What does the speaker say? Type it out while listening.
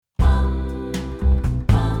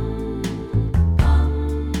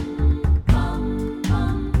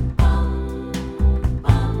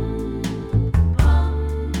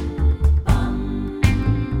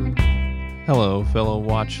fellow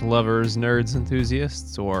watch lovers, nerds,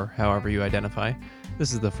 enthusiasts, or however you identify.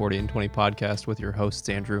 This is the 40 and 20 podcast with your hosts,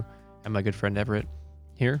 Andrew and my good friend Everett.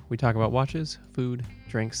 Here, we talk about watches, food,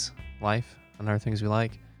 drinks, life, and other things we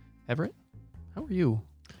like. Everett, how are you?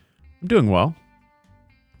 I'm doing well.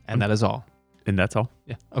 And that is all. And that's all.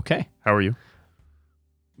 Yeah. Okay. How are you?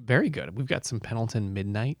 Very good. We've got some Pendleton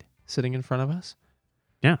Midnight sitting in front of us.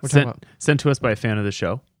 Yeah. We're talking about, Sent to us by a fan of the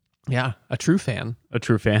show. yeah, a true fan. A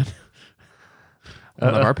true fan.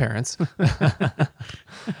 One of our parents.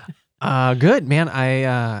 Good, man.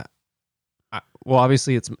 Well,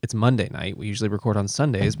 obviously it's Monday night. We usually record on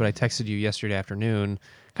Sundays, but I texted you yesterday afternoon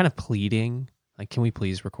kind of pleading, like, can we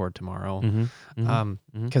please record tomorrow?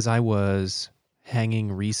 Because I was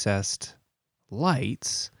hanging recessed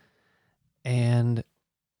lights and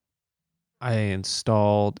I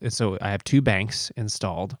installed, so I have two banks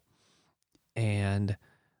installed and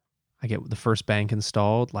I get the first bank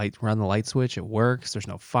installed, run the light switch, it works, there's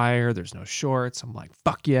no fire, there's no shorts. I'm like,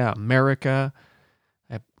 fuck yeah, America.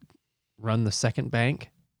 I run the second bank,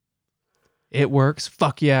 it works,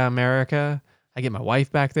 fuck yeah, America. I get my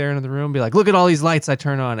wife back there into the room, be like, look at all these lights I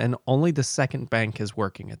turn on, and only the second bank is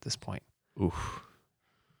working at this point. Oof.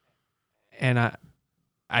 And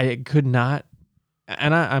I could not,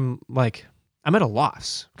 and I'm like, I'm at a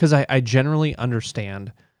loss, because I generally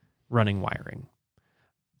understand running wiring.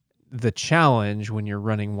 The challenge when you're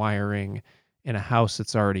running wiring in a house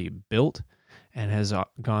that's already built and has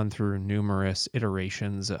gone through numerous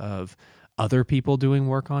iterations of other people doing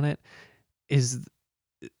work on it is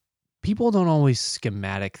people don't always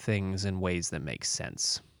schematic things in ways that make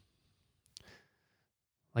sense.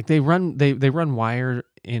 Like they run wire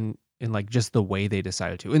in like just the way they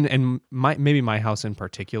decided to. And maybe my house in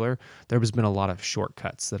particular, there has been a lot of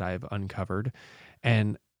shortcuts that I've uncovered,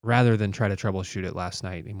 and rather than try to troubleshoot it last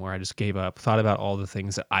night anymore, I just gave up, thought about all the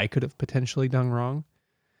things that I could have potentially done wrong,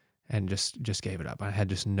 and just gave it up. I had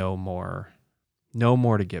just no more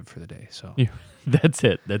to give for the day. So yeah, that's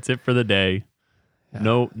it. That's it for the day.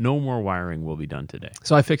 Yeah. No more wiring will be done today.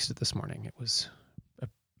 So I fixed it this morning. It was a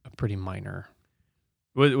pretty minor.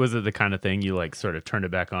 Was it the kind of thing you like sort of turned it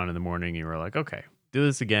back on in the morning and you were like, okay, do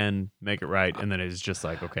this again, make it right, and then it's just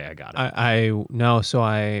like, okay, I got it. No, so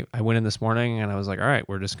I went in this morning and I was like, all right,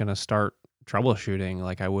 we're just gonna start troubleshooting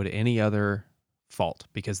like I would any other fault,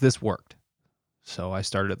 because this worked. So I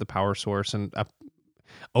started at the power source, and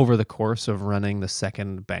over the course of running the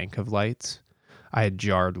second bank of lights, I had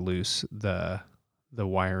jarred loose the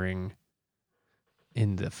wiring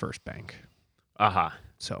in the first bank.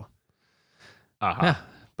 So yeah,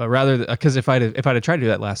 but rather, because if I'd have tried to do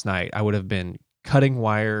that last night, I would have been cutting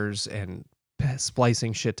wires and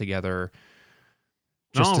splicing shit together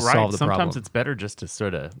just to solve the problem. Sometimes it's better just to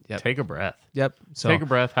sort of take a breath. Yep. So take a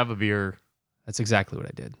breath, have a beer. That's exactly what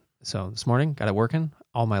I did. So this morning, got it working.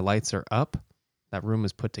 All my lights are up. That room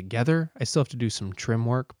is put together. I still have to do some trim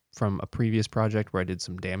work from a previous project where I did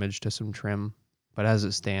some damage to some trim. But as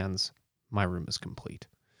it stands, my room is complete.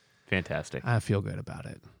 Fantastic. I feel good about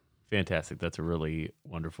it. Fantastic. That's a really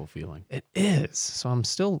wonderful feeling. It is. So I'm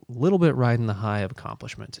still a little bit riding the high of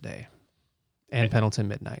accomplishment today. And Pendleton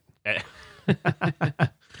Midnight.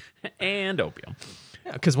 And opium.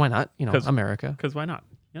 Yeah, because why not? America. Because why not?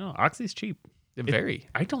 Oxy's cheap.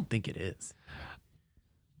 I don't think it is.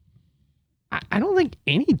 I don't think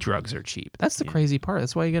any drugs are cheap. That's the crazy part.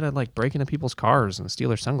 That's why you gotta like break into people's cars and steal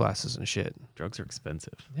their sunglasses and shit. Drugs are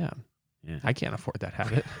expensive. Yeah. Yeah. I can't afford that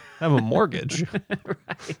habit. I have a mortgage.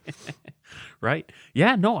 Right.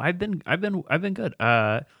 Yeah, no, I've been good.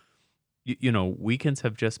 Weekends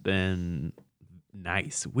have just been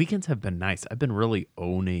nice. Weekends have been nice. I've been really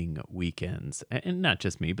owning weekends, and not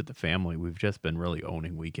just me, but the family. We've just been really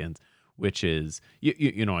owning weekends, which is,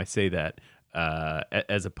 I say that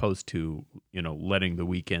as opposed to, letting the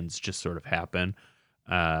weekends just sort of happen.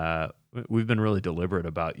 We've been really deliberate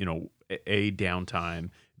about, A,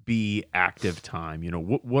 downtime, B, active time.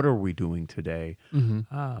 What are we doing today?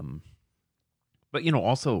 Mm-hmm. But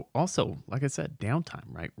also, like I said, downtime,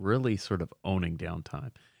 right? Really sort of owning downtime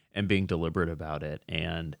and being deliberate about it.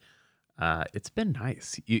 And it's been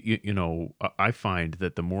nice. I find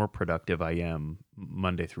that the more productive I am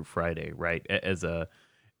Monday through Friday, right? As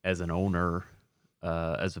an owner,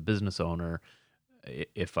 as a business owner,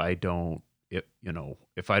 if I don't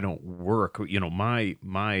work,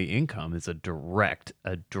 my income is a direct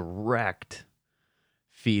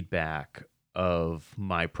feedback of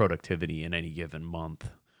my productivity in any given month.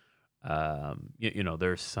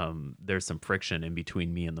 There's some friction in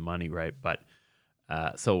between me and the money, right? But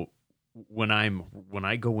so when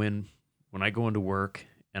I go into work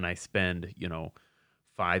and I spend,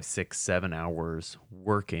 5, 6, 7 hours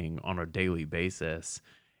working on a daily basis.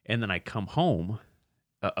 And then I come home,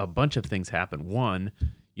 a bunch of things happen. One,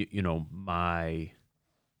 my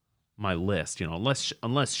list,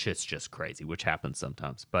 unless shit's just crazy, which happens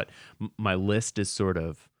sometimes, but my list is sort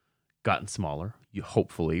of gotten smaller,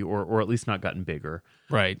 hopefully, or at least not gotten bigger.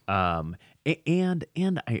 Right. And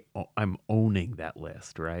I'm owning that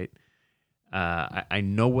list, right? I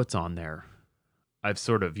know what's on there. I've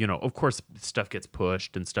sort of, of course, stuff gets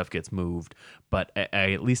pushed and stuff gets moved, but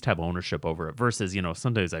I at least have ownership over it. Versus,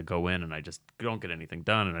 some days I go in and I just don't get anything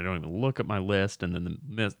done, and I don't even look at my list, and then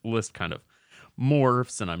the list kind of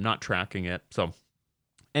morphs, and I'm not tracking it. So,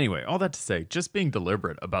 anyway, all that to say, just being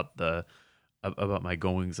deliberate about my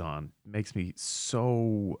goings on makes me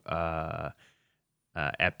so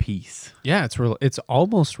at peace. Yeah, it's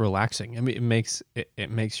almost relaxing. I mean, it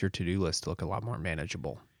makes your to-do list look a lot more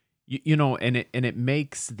manageable. And it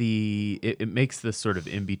makes it makes this sort of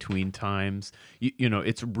in between times.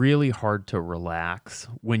 It's really hard to relax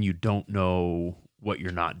when you don't know what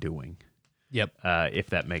you're not doing. Yep.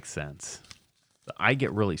 If that makes sense. I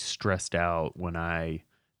get really stressed out when I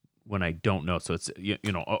don't know. So it's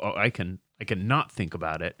I can not think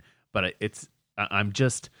about it, but I'm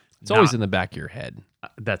just. It's always in the back of your head.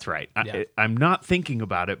 That's right. Yeah. I'm not thinking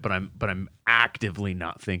about it, but I'm actively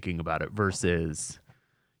not thinking about it versus,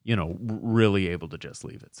 really able to just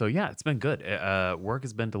leave it. So yeah, it's been good. Work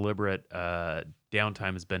has been deliberate.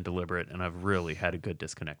 Downtime has been deliberate, and I've really had a good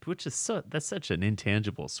disconnect, which is that's such an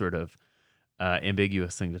intangible sort of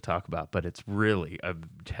ambiguous thing to talk about. But it's really, I've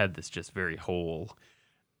had this just very whole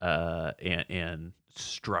and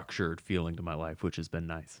structured feeling to my life, which has been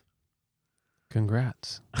nice.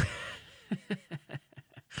 Congrats.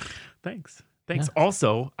 Thanks. Yeah.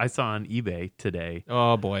 Also, I saw on eBay today.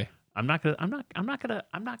 Oh boy. I'm not gonna.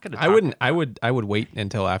 I would wait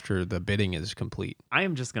until after the bidding is complete. I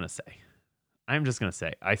am just gonna say,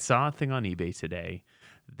 I saw a thing on eBay today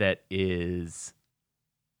that is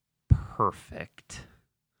perfect,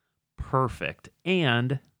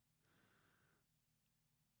 and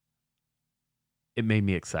it made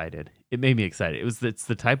me excited. It's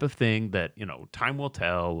the type of thing that, time will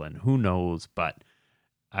tell and who knows, but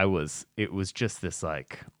it was just this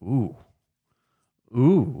like, ooh.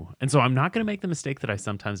 And so I'm not going to make the mistake that I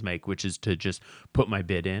sometimes make, which is to just put my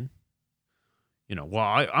bid in.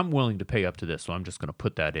 I'm willing to pay up to this, so I'm just going to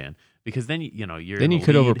put that in, because then, you're then you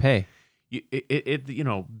could overpay.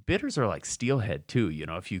 Bidders are like steelhead too.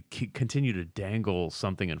 If you continue to dangle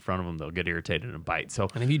something in front of them, they'll get irritated and bite. So,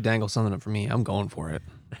 and if you dangle something up for me, I'm going for it.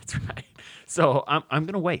 That's right. So I'm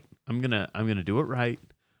gonna wait. I'm gonna do it right.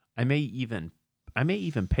 I may even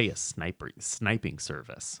pay a sniping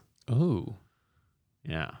service. Oh,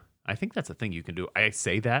 yeah. I think that's a thing you can do. I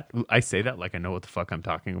say that like I know what the fuck I'm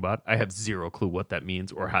talking about. I have zero clue what that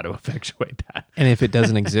means or how to effectuate that. And if it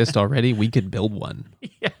doesn't exist already, we could build one.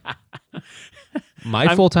 Yeah.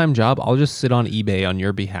 My full-time job, I'll just sit on eBay on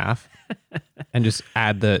your behalf and just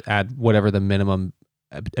add whatever the minimum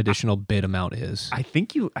additional bid amount is. I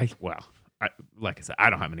think like I said, I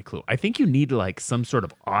don't have any clue. I think you need like some sort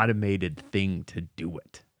of automated thing to do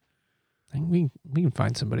it. I think we can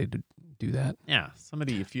find somebody to do that. Yeah,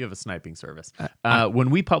 somebody, if you have a sniping service.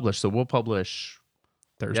 When we publish, so we'll publish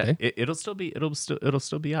Thursday. Yeah, it'll still be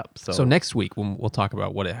up. So next week we'll talk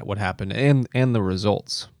about what happened and the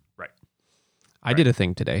results. Right. I did a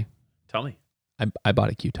thing today. Tell me. I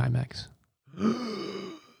bought a Q Timex.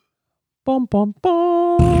 Bum bum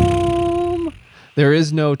bum. There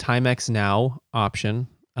is no Timex Now option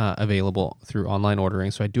available through online ordering,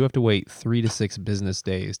 so I do have to wait 3 to 6 business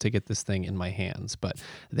days to get this thing in my hands. But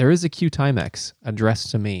there is a Q Timex addressed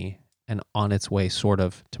to me and on its way, sort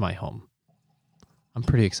of, to my home. I'm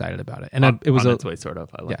pretty excited about it, and it was on its way, sort of.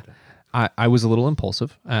 I like that. I was a little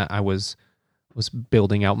impulsive. I was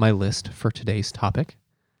building out my list for today's topic,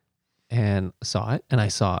 and saw it, and I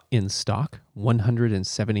saw in stock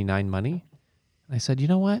 $179 money. And I said, you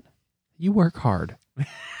know what? You work hard.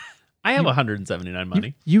 I have $179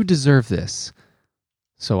 money. You deserve this.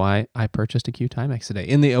 So I purchased a Q Timex today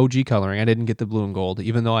in the OG coloring. I didn't get the blue and gold,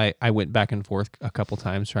 even though I went back and forth a couple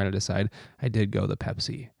times trying to decide. I did go the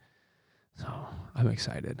Pepsi. So I'm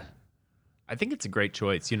excited. I think it's a great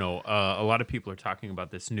choice. A lot of people are talking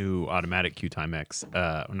about this new automatic Q Timex.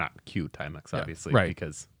 Not Q Timex, obviously, right.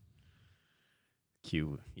 Because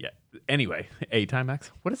Q. Yeah. Anyway, A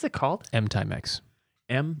Timex. What is it called? M Timex.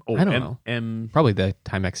 M. Oh, I don't know. M. Probably the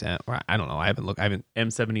Timex M. Or I don't know. I haven't looked.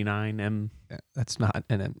 M79. M. That's not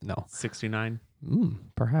an M. No. 69.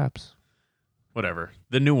 Perhaps. Whatever.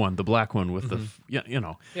 The new one, the black one with the. Yeah.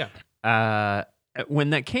 Yeah. when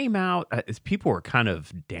that came out, people were kind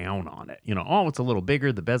of down on it. Oh, it's a little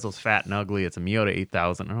bigger. The bezel's fat and ugly. It's a Miyota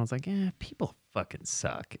 8000. And I was like, people fucking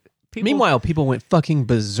suck. Meanwhile, people went fucking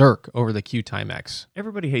berserk over the Q-Timex.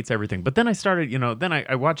 Everybody hates everything. But then I started, then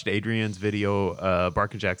I watched Adrian's video,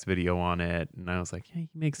 Barkajak's video on it, and I was like, he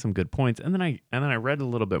makes some good points. And then I read a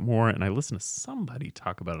little bit more, and I listened to somebody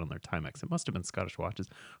talk about it on their Timex. It must have been Scottish Watches.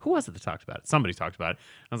 Who was it that talked about it? Somebody talked about it.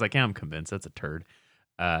 I was like, I'm convinced that's a turd.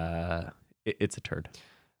 It's a turd.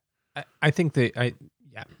 I think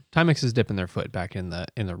Timex is dipping their foot back in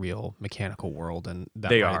the real mechanical world, and that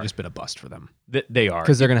might have just been a bust for them. They are,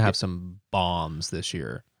 because they're gonna have some bombs this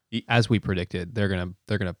year, as we predicted. They're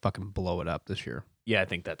gonna fucking blow it up this year. Yeah, I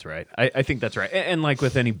think that's right. I think that's right. And like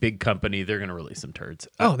with any big company, they're gonna release some turds.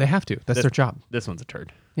 They have to. That's their job. This one's a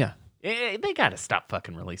turd. Yeah. They got to stop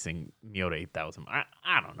fucking releasing Miyota 8000. I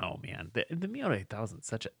don't know, man. The Miyota 8000 is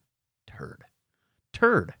such a turd.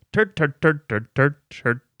 Turd. They'll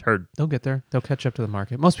get there. They'll catch up to the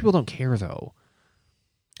market. Most people don't care, though.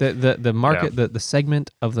 The market, the segment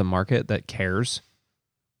of the market that cares,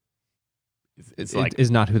 is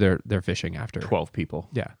not who they're fishing after. 12 people.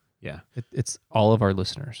 Yeah. Yeah. It's all of our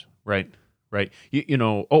listeners. Right. Was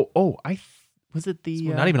it the...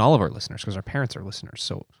 Not even all of our listeners, because our parents are listeners.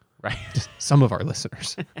 So right. Just some of our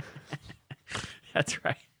listeners. That's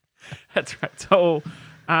right. So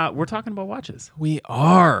we're talking about watches. We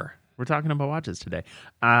are. We're talking about watches today.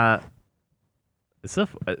 This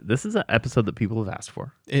is an episode that people have asked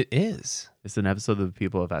for. It is. It's an episode that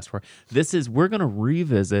people have asked for. We're going to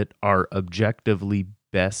revisit our objectively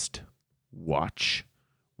best watch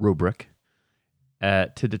rubric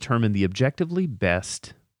to determine the objectively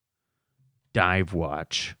best dive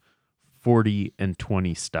watch 40 and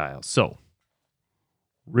 20 style. So,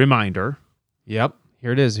 reminder. Yep.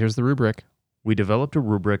 Here it is. Here's the rubric. We developed a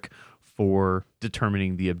rubric for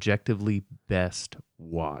determining the objectively best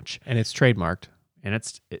watch. And it's trademarked. And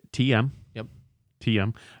it's TM. Yep.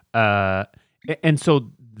 TM. And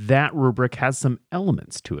so that rubric has some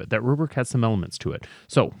elements to it.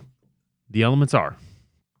 So the elements are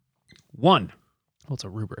 1. Well, it's a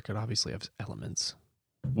rubric. It obviously has elements.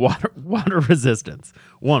 Water resistance.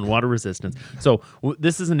 1, water resistance. So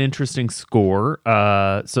this is an interesting score.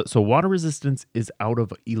 So water resistance is out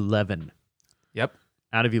of 11. Yep.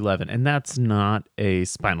 Out of 11. And that's not a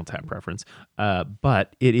Spinal Tap reference.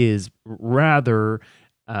 But it is rather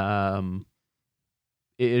an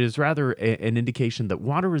indication that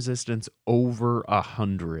water resistance over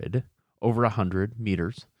 100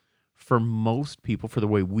 meters for most people, for the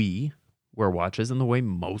way we wear watches and the way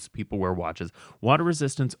most people wear watches, water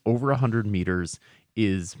resistance over 100 meters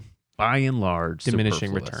is by and large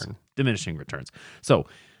diminishing returns. So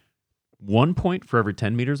 1 point for every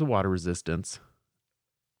 10 meters of water resistance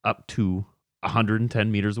up to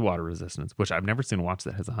 110 meters of water resistance, which I've never seen a watch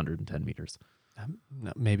that has 110 meters.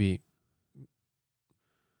 No, maybe.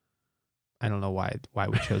 I don't know why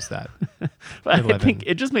we chose that. I think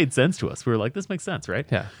it just made sense to us. We were like, this makes sense, right?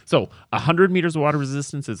 Yeah. So 100 meters of water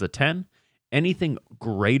resistance is a 10. Anything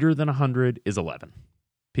greater than 100 is 11.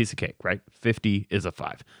 Piece of cake, right? 50 is a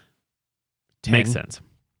 5. 10 makes sense.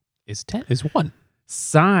 Is 1.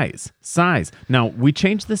 Size. Now, we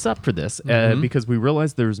changed this up for this because we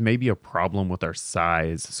realized there's maybe a problem with our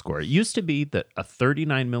size score. It used to be that a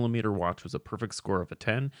 39 millimeter watch was a perfect score of a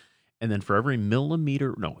 10. And then for every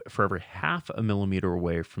half a millimeter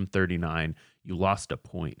away from 39, you lost a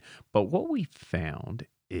point. But what we found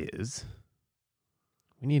is...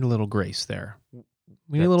 we need a little grace there.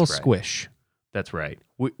 We need a little squish. That's right.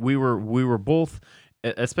 We were both...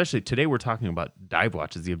 especially today, we're talking about dive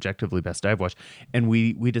watches, the objectively best dive watch, and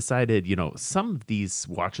we decided, some of these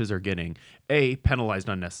watches are getting A, penalized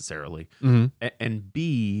unnecessarily, and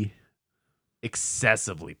B,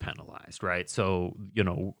 excessively penalized, right? So,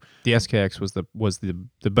 the SKX was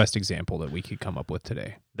the best example that we could come up with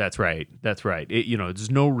today. That's right. There's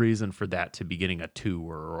no reason for that to be getting a 2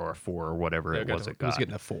 or a 4 or whatever it was. It was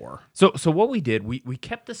getting a 4. So what we did, we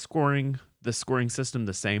kept the scoring system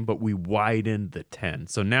the same, but we widened the 10.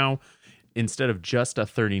 So now, instead of just a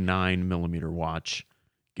 39 millimeter watch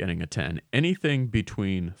getting a 10, anything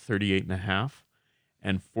between 38.5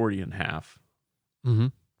 and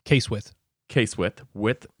 40.5. Case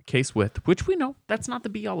width, which we know that's not the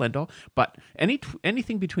be all end all, but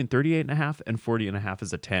anything between 38.5 and 40.5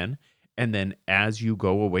 is a 10. And then as you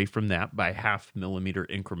go away from that by half millimeter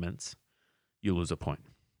increments, you lose a point.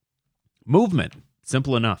 Movement.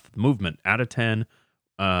 Simple enough. Movement out of 10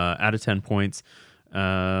 points.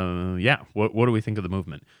 What do we think of the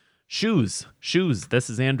movement? Shoes. This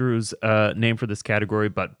is Andrew's name for this category,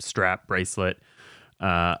 but strap, bracelet.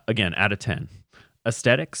 Again, out of 10.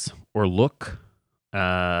 Aesthetics or look.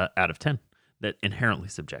 out of 10. That inherently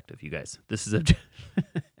subjective, you guys. This is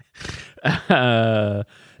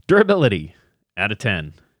durability out of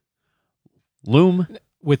 10. Loom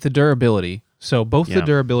with the durability. So both the Yeah.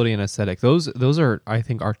 durability and aesthetic, those are, I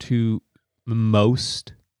think, our two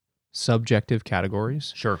most subjective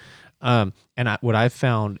categories. Sure. And what I've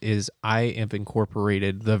found is I have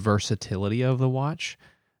incorporated the versatility of the watch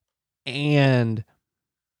and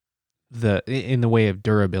in the way of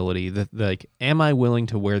durability. Like, am I willing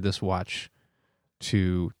to wear this watch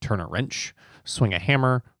to turn a wrench, swing a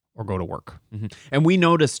hammer, or go to work? Mm-hmm. And we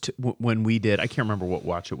noticed when we did, I can't remember what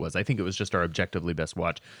watch it was. I think it was just our objectively best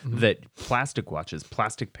watch, that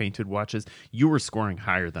plastic painted watches, you were scoring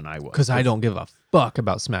higher than I was. Because I don't give a fuck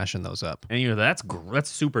about smashing those up. And that's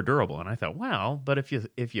super durable. And I thought, well, but if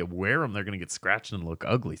you wear them, they're going to get scratched and look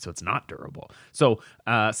ugly, so it's not durable. So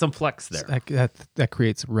some flex there. That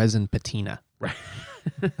creates resin patina. Right.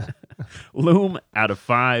 Loom out of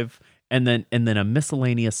 5. And then a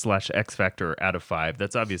miscellaneous / X Factor out of 5.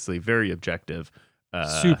 That's obviously very objective.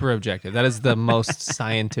 Super objective. That is the most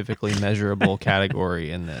scientifically measurable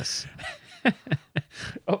category in this.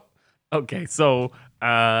 Oh, okay. So,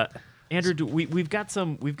 Andrew, we've got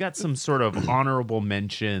some sort of honorable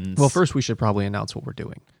mentions. Well, first we should probably announce what we're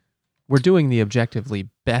doing. We're doing the objectively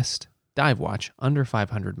best dive watch under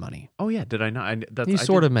 500 money. Oh yeah, did I not? You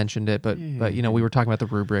sort of mentioned it, but we were talking about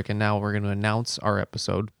the rubric, and now we're going to announce our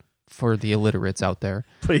episode. For the illiterates out there,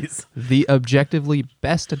 please. The objectively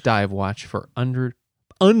best dive watch for under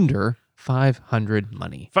 500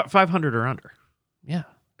 money. 500 or under. Yeah.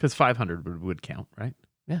 Because 500 would count, right?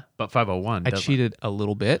 Yeah. But 501 I cheated a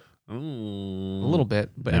little bit. Ooh. A little bit.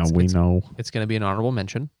 But now we know. It's going to be an honorable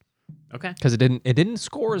mention. Okay. Because it didn't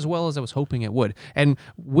score as well as I was hoping it would. And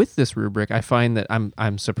with this rubric, I find that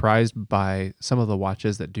I'm surprised by some of the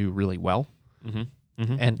watches that do really well. Mm-hmm.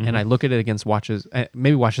 And I look at it against watches,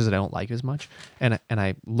 maybe watches that I don't like as much, and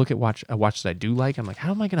I look at a watch that I do like. I'm like, how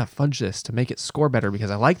am I going to fudge this to make it score better because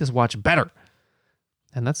I like this watch better?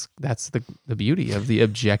 And that's the beauty of the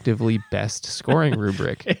objectively best scoring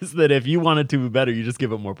rubric. Is that if you wanted to be better, you just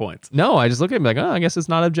give it more points. No, I just look at it and be like, oh, I guess it's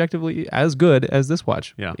not objectively as good as this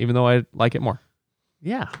watch. Yeah. Even though I like it more.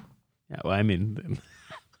 Yeah. Yeah. Well, I mean.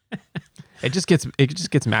 It just gets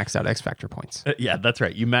maxed out X Factor points. Yeah, that's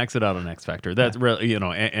right. You max it out on X Factor. That's really,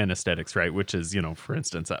 and aesthetics, right? Which is, for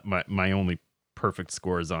instance, my only perfect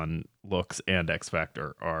scores on looks and X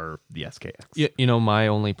Factor are the SKX. My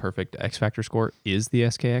only perfect X Factor score is the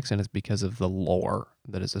SKX, and it's because of the lore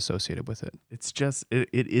that is associated with it. It's just it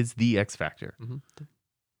is the X Factor,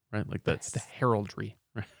 right? Like that's the heraldry.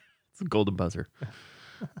 Right. It's a golden buzzer.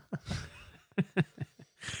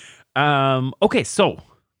 Okay, so.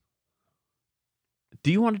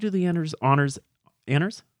 Do you want to do the honors? The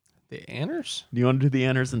honors? Do you want to do the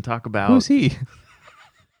honors and talk about... Who's he?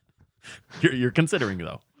 You're considering,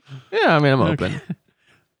 though. Yeah, I mean, I'm open.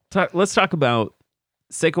 Let's talk about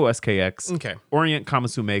Seiko SKX, okay, Orient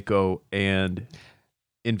Kamasu Meiko, and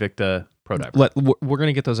Invicta Pro Diver. We're going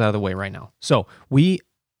to get those out of the way right now. So we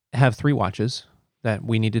have 3 watches that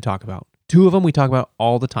we need to talk about. 2 of them we talk about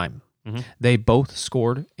all the time. Mm-hmm. They both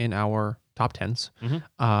scored in our top 10s.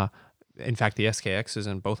 Mm-hmm. In fact, the SKX is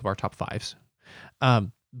in both of our top 5s.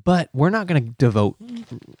 But we're not going to devote...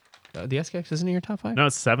 the SKX isn't in your top 5? No,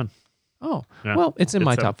 it's 7. Oh, yeah, well, it's in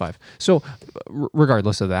my 7. top 5. So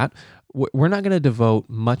regardless of that, we're not going to devote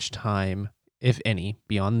much time, if any,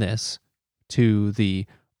 beyond this, to the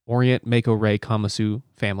Orient Mako Ray Kamasu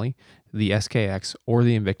family, the SKX, or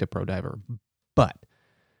the Invicta Pro Diver. But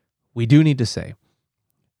we do need to say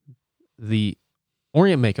the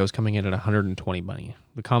Orient Mako is coming in at 120 money.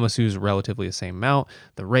 The Kamasu is relatively the same amount.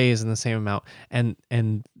 The Ray is in the same amount.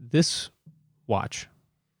 And this watch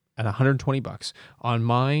at $120 on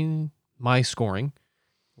my scoring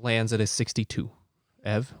lands at a 62.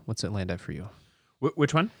 Ev, what's it land at for you?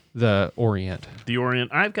 Which one? The Orient. The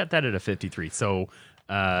Orient. I've got that at a 53. So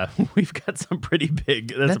we've got some pretty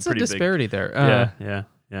big. That's a pretty disparity big, there.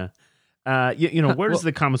 Yeah. Where does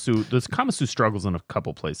the Kamasu? The Kamasu struggles in a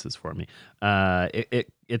couple places for me.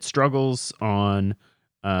 It struggles on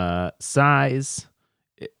size.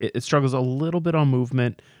 It struggles a little bit on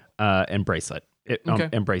movement and bracelet.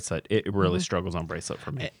 And bracelet. It really struggles on bracelet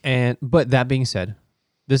for me. But that being said,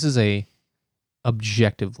 this is a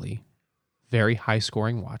objectively very high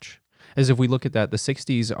scoring watch. As if we look at that, the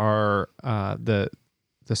 60s are the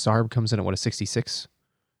SARB comes in at what, a 66,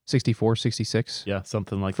 64, 66? Yeah,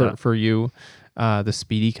 something like that. For you. The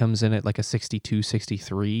Speedy comes in at like a 62,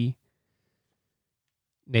 63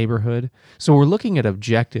 neighborhood. So we're looking at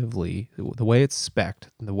objectively the way it's spec'd,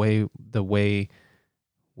 the way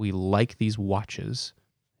we like these watches.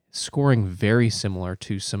 scoring very similar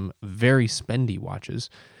to some very spendy watches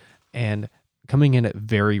and coming in at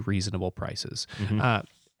very reasonable prices.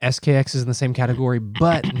 SKX is in the same category,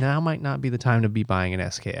 but now might not be the time to be buying an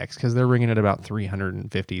SKX because they're ringing at about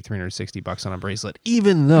 $360 on a bracelet,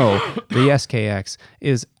 even though the SKX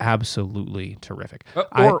is absolutely terrific.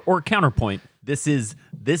 Or counterpoint, this is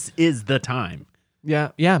the time.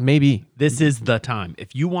 Yeah, maybe. This is the time.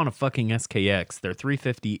 If you want a fucking SKX, they're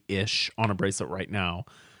 $350-ish on a bracelet right now.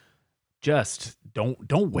 Just don't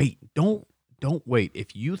wait. Don't wait.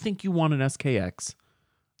 If you think you want an SKX,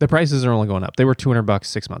 the prices are only going up. They were $200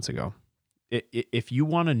 6 months ago. If you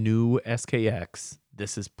want a new SKX,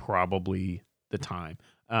 this is probably the time.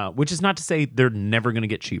 Which is not to say they're never going to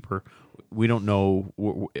get cheaper. We don't know,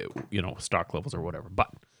 stock levels or whatever.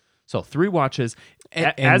 But so 3 watches.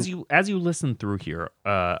 As you listen through here,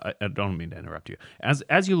 I don't mean to interrupt you.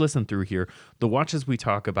 As you listen through here, the watches we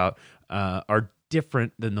talk about are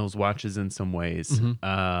different than those watches in some ways.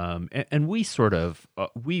 And we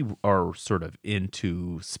are sort of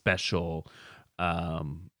into special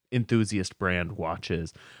enthusiast brand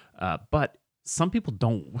watches. But some people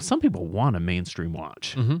don't. Some people want a mainstream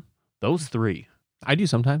watch. Those 3. I do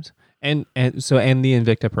sometimes. And the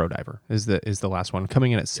Invicta Pro Diver is the last one,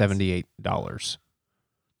 coming in at $78.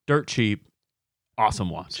 Dirt cheap, awesome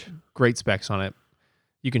watch. Great specs on it.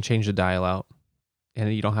 You can change the dial out.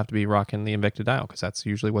 And you don't have to be rocking the Invicta dial because that's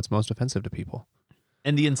usually what's most offensive to people.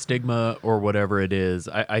 And the Instigma or whatever it is,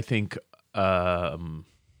 I think the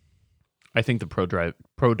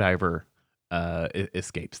Pro Diver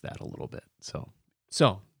escapes that a little bit.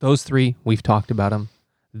 So those 3, we've talked about them.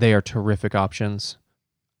 They are terrific options.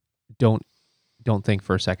 Don't think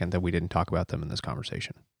for a second that we didn't talk about them in this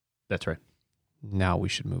conversation. That's right. Now we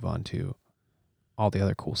should move on to all the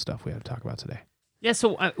other cool stuff we have to talk about today. Yeah,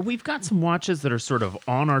 so we've got some watches that are sort of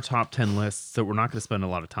on our top 10 lists that we're not going to spend a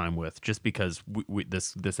lot of time with, just because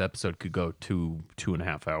this episode could go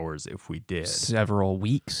 2.5 hours if we did. Several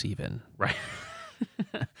weeks even. Right.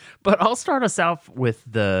 But I'll start us off with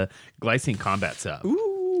the Glycine Combat Sub.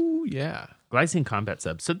 Ooh, yeah. Glycine Combat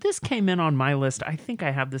Sub. So this came in on my list. I think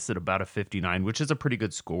I have this at about a 59, which is a pretty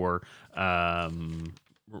good score.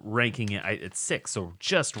 Ranking it at 6, so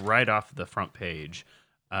just right off the front page.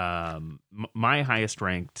 My highest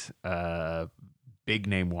ranked big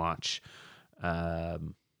name watch,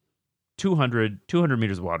 200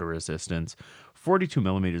 meters of water resistance, 42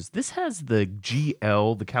 millimeters. This has the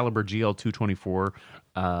caliber GL 224,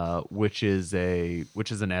 which is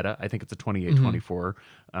an ETA. I think it's a 2824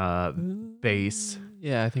 base.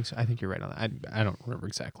 Yeah, I think so. I think you're right on that. I don't remember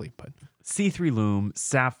exactly, but C3 lume,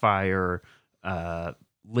 sapphire,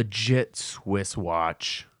 legit Swiss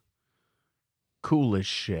watch. Cool as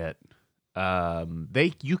shit.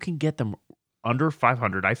 You can get them under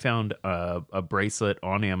 500. I found a bracelet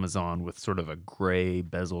on Amazon with sort of a gray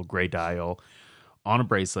bezel, gray dial on a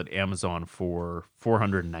bracelet, Amazon for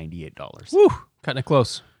 $498. Woo! Cutting it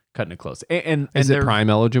close. And is it Prime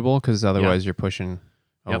eligible? Because otherwise you're pushing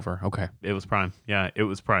over. Okay. It was Prime. Yeah, it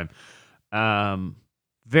was Prime.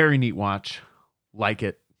 Very neat watch. Like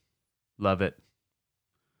it. Love it.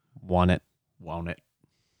 Want it.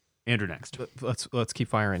 Andrew, next. Let's keep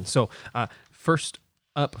firing. So first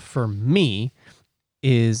up for me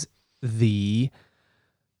is the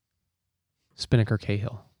Spinnaker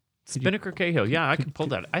Cahill. Spinnaker Cahill. Yeah, I can pull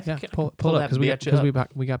that. I think pull it up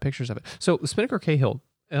because we got pictures of it. So the Spinnaker Cahill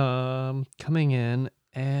coming in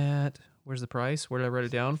at, where's the price? Where did I write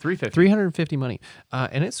it down? $350 money.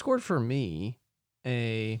 And it scored for me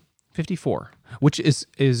a 54, which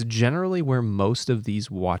is generally where most of these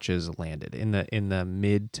watches landed, in the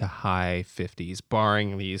mid to high 50s,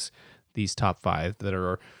 barring these top 5 that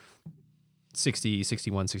are 60,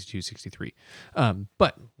 61, 62, 63.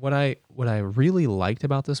 But what I really liked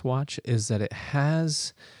about this watch is that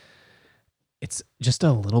it's just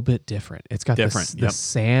a little bit different. It's got this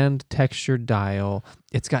sand textured dial.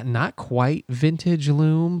 It's got not quite vintage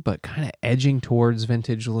lume, but kind of edging towards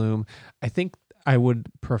vintage lume. I think I would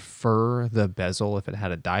prefer the bezel if it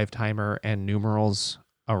had a dive timer and numerals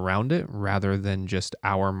around it rather than just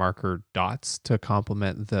hour marker dots to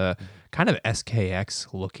complement the kind of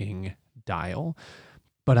SKX looking dial.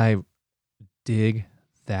 But I dig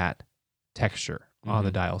that texture on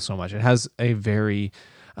the dial so much. It has a very,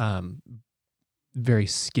 very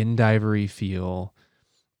skin divery feel.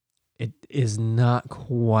 It is not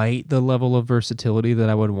quite the level of versatility that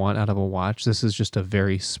I would want out of a watch. This is just a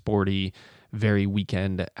very sporty, very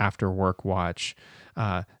weekend after work watch.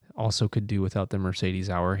 Also could do without the Mercedes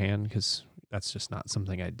hour hand because that's just not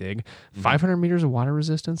something I dig. 500 meters of water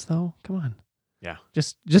resistance though. Come on. Yeah.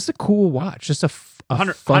 Just a cool watch. Just a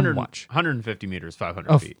 100, fun 100 watch. 150 meters, 500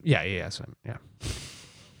 Oh, feet. yeah. So, yeah.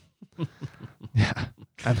 Yeah.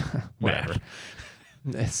 Whatever.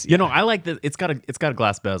 It's, You know, I like that. It's got a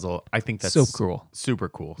glass bezel. I think that's so cool. super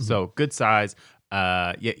cool. So good size.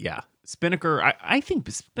 Yeah. Spinnaker. I think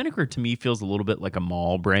Spinnaker to me feels a little bit like a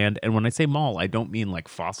mall brand. And when I say mall, I don't mean like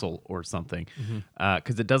Fossil or something,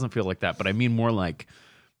 because it doesn't feel like that. But I mean more like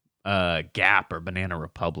Gap or Banana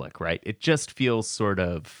Republic, right? It just feels sort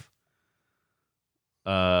of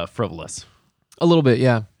frivolous. A little bit,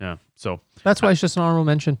 yeah. Yeah. So That's why it's just an honorable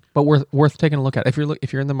mention, but worth taking a look at. If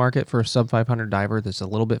you're in the market for a sub 500 diver that's a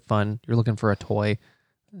little bit fun, you're looking for a toy,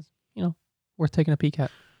 worth taking a peek at.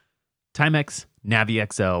 Timex Navi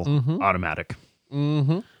XL automatic.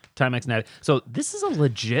 Mm-hmm. Timex Navi. So this is a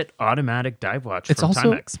legit automatic dive watch It's from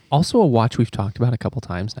also Timex. also a watch we've talked about a couple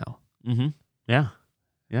times now. Mm-hmm. Yeah.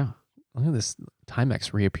 Look at this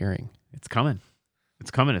Timex reappearing. It's coming.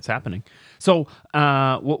 It's happening. So,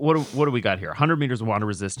 what do we got here? 100 meters of water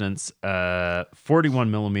resistance, 41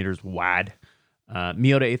 millimeters wide,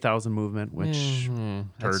 Miota 8000 movement, which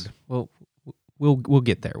That's- we'll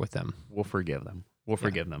get there with them. we'll forgive them.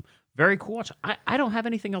 Very cool watch. I don't have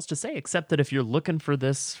anything else to say except that if you're looking for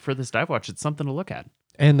this dive watch, it's something to look at.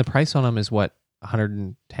 And the price on them is what,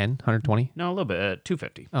 110, 120? No, a little bit,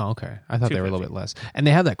 250 Oh, okay. I thought they were a little bit less. And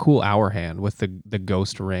they have that cool hour hand with the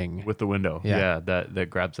ghost ring. with the window. Yeah. That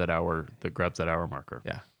grabs that hour marker.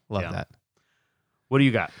 Yeah, love Yeah. that. What do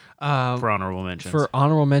you got For for honorable mentions? For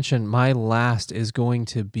honorable mention, my last is going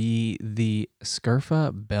to be the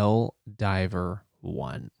Scurfa Bell Diver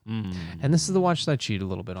 1. And this is the watch that I cheat a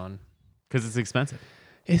little bit on. Because it's expensive.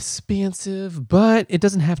 Expensive, but it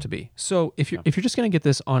doesn't have to be. So if you're just going to get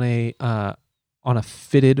this on a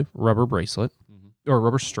fitted rubber bracelet or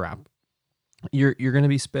rubber strap, you're going to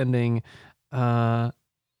be spending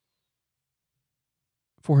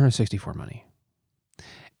 $464 money.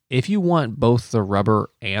 If you want both the rubber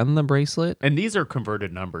and the bracelet, And these are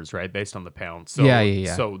converted numbers, right? Based on the pound. So,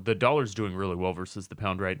 Yeah. So the dollar's doing really well versus the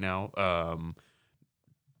pound right now.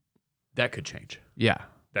 That could change. yeah.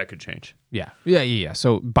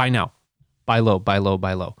 So buy now. Buy low.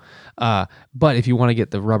 But if you want to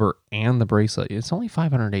get the rubber and the bracelet, it's only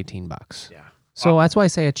 $518. Yeah. So that's why I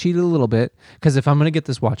say I cheated a little bit, because if I'm going to get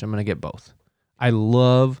this watch, I'm going to get both. I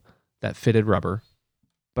love that fitted rubber,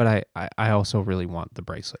 but I also really want the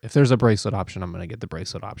bracelet. If there's a bracelet option, I'm going to get the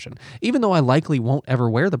bracelet option. Even though I likely won't ever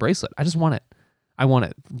wear the bracelet, I just want it. I want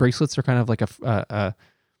it. Bracelets are kind of like a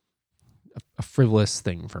frivolous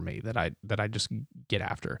thing for me that I just get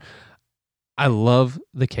after. I love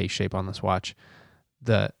the case shape on this watch.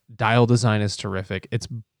 The dial design is terrific. It's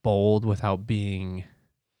bold without being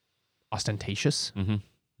ostentatious.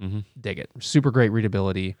 Dig it. Super great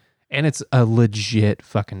readability. And it's a legit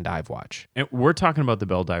fucking dive watch. And we're talking about the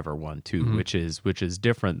Bell Diver 1 too, which is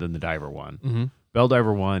different than the Diver 1. Bell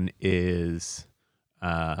Diver 1 is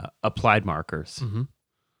applied markers.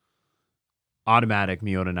 Automatic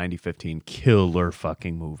Miota 9015, killer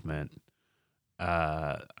fucking movement.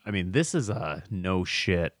 I mean, this is a no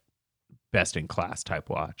shit, best in class type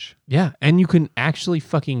watch. Yeah, and you can actually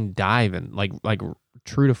fucking dive and like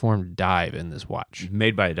true to form dive in this watch.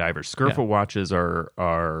 Made by a diver. Scurfa watches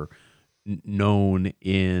are known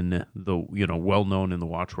in the well known in the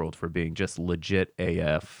watch world for being just legit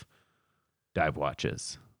AF dive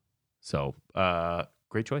watches. So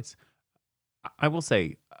great choice. I will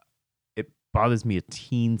say it bothers me a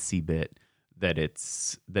teensy bit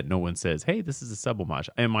that no one says, hey, this is a sub homage.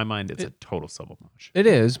 In my mind, it's a total sub homage. It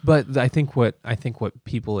is, but I think what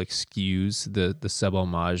people excuse the sub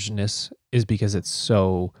homageness is because it's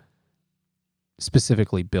so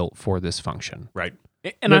specifically built for this function. Right.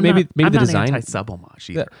 But And maybe the not design anti-sub homage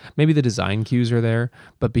either. Maybe the design cues are there,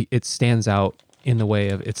 but it stands out in the way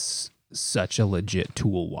of it's such a legit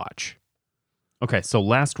tool watch. Okay, so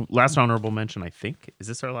last honorable mention, I think. Is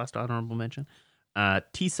this our last honorable mention?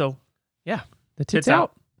 Tissot. Yeah, the tits Tits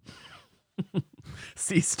out.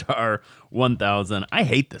 C-Star 1000. I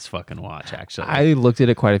hate this fucking watch, actually. I looked at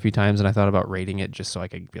it quite a few times and I thought about rating it just so I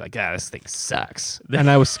could be like, this thing sucks. And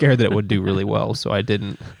I was scared that it would do really well, so I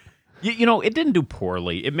didn't. You know, it didn't do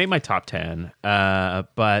poorly. It made my top 10.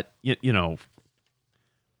 But,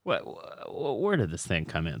 where did this thing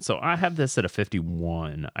come in? So I have this at a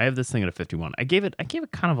 51. I have this thing at a 51. I gave it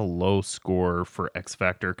kind of a low score for X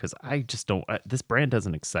Factor because I just don't. This brand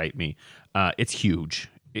doesn't excite me. It's huge.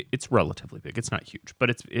 It's relatively big. It's not huge, but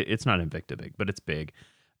it's not Invicta big, but it's big.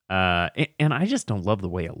 And I just don't love the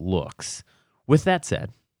way it looks. With that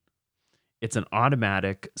said, it's an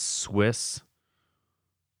automatic Swiss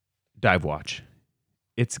dive watch.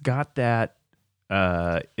 It's got that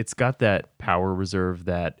power reserve,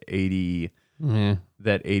 that 80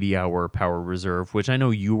 that 80-hour power reserve, which I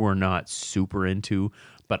know you were not super into,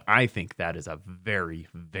 but I think that is a very,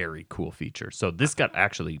 very cool feature. So this got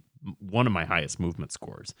actually one of my highest movement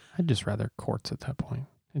scores. I'd just rather quartz at that point.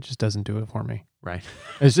 It just doesn't do it for me. Right.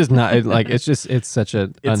 It's just not it's such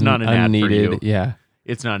a not an ad for unneeded. you. Yeah.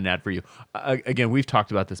 It's not an ad for you. Again, we've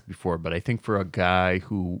talked about this before, but I think for a guy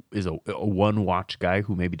who is a one watch guy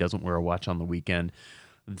who maybe doesn't wear a watch on the weekend,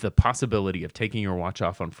 the possibility of taking your watch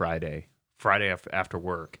off on Friday after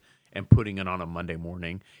work, and putting it on a Monday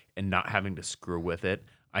morning and not having to screw with it,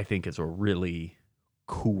 I think is a really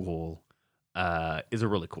cool thing.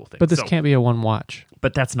 But this can't be a one watch.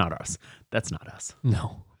 But that's not us. That's not us.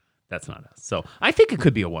 No. That's not us. So I think it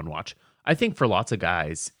could be a one watch. I think for lots of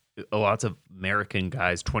guys, lots of American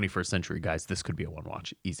guys, 21st century guys, this could be a one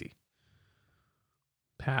watch. Easy.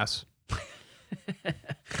 Pass.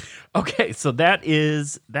 Okay, so that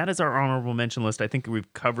is our honorable mention list. I think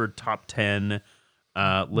we've covered top 10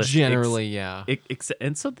 lists. Generally, yeah.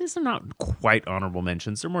 And so these are not quite honorable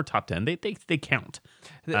mentions. They're more top 10. They count.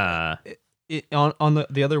 On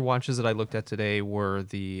the other watches that I looked at today were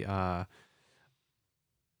the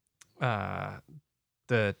Timex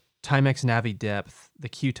Navi Depth, the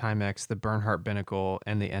Q Timex, the Bernhardt Binnacle,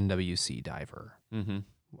 and the NWC Diver. Mm-hmm.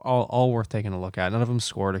 All worth taking a look at. None of them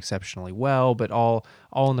scored exceptionally well, but all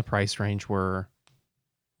in the price range we're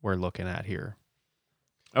looking at here.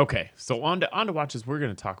 Okay, so on to watches we're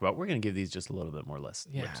going to talk about. We're going to give these just a little bit more lip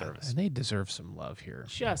service. And they deserve some love here.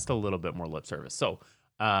 Just a little bit more lip service. So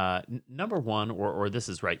number one, or this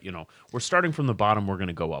is right, we're starting from the bottom, we're going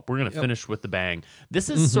to go up. We're going to finish with the bang. This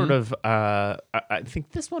is sort of, I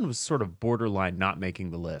think this one was sort of borderline not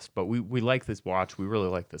making the list, but we like this watch. We really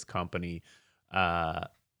like this company.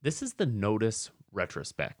 This is the Nodus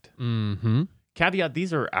Retrospect. Mm-hmm. Caveat: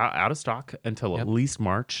 these are out of stock until at least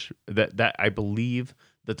March. That I believe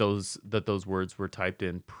that those words were typed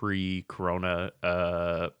in pre-corona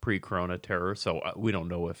terror. So we don't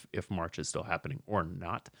know if March is still happening or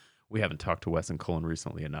not. We haven't talked to Wes and Cullen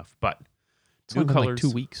recently enough, but it's new colors,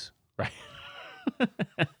 like 2 weeks, right?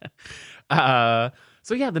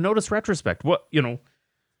 So yeah, the Nodus Retrospect. What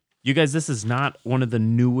you guys, this is not one of the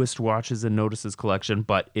newest watches in Nodus's collection,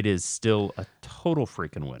 but it is still a total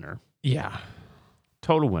freaking winner. Yeah.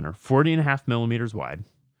 Total winner. 40.5 millimeters wide,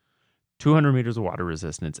 200 meters of water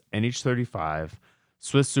resistance, NH35,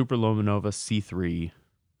 Swiss Superluminova C3.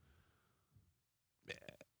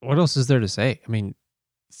 What else is there to say? I mean,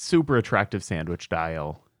 super attractive sandwich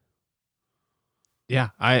dial. Yeah,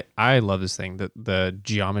 I love this thing. The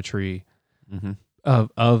geometry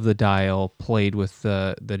of the dial played with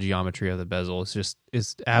the geometry of the bezel is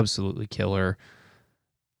absolutely killer.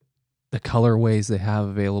 The colorways they have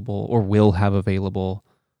available or will have available,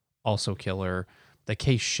 also killer. The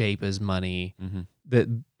case shape is money.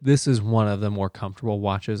 This is one of the more comfortable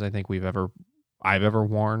watches I think I've ever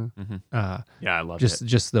worn. Yeah, I love it.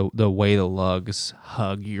 Just the way the lugs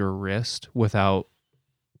hug your wrist without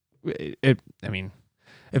it. I mean,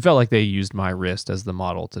 it felt like they used my wrist as the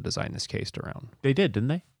model to design this case around. They did, didn't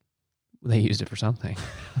they? They used it for something.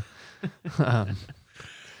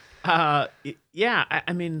 Yeah,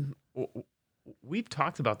 I mean, we've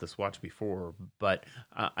talked about this watch before, but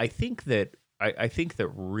I think that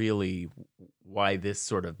really why this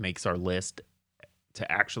sort of makes our list to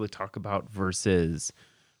actually talk about versus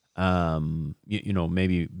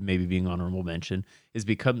maybe being honorable mention is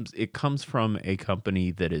because it comes from a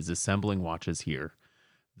company that is assembling watches here.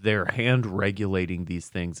 They're hand regulating these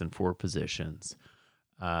things in 4 positions.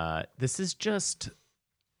 This is just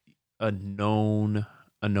a known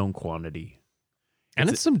quantity. And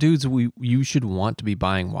it's some dudes you should want to be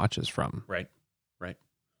buying watches from. Right.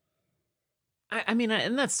 I mean,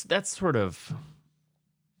 and that's sort of,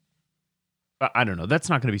 I don't know. That's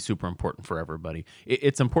not going to be super important for everybody.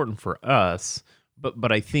 It's important for us,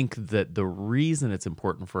 but I think that the reason it's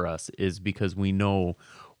important for us is because we know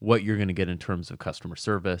what you're going to get in terms of customer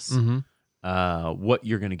service, what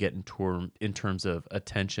you're going to get in terms of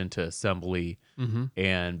attention to assembly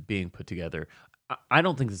and being put together. I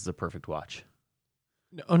don't think this is a perfect watch.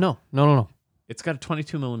 Oh, no. It's got a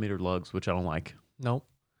 22 millimeter lugs, which I don't like. Nope.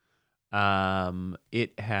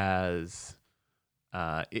 It has,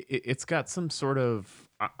 it's got some sort of,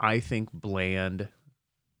 I think, bland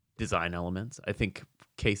design elements. I think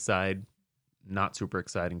case side, not super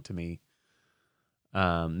exciting to me.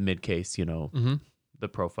 Mid case, the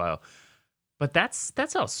profile, but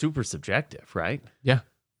that's all super subjective, right? Yeah.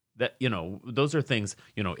 That, those are things,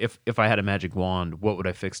 if I had a magic wand, what would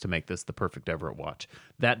I fix to make this the perfect Everett watch?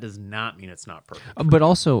 That does not mean it's not perfect. But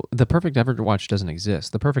also, the perfect Everett watch doesn't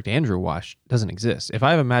exist. The perfect Andrew watch doesn't exist. If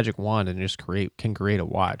I have a magic wand and just can create a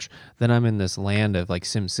watch, then I'm in this land of like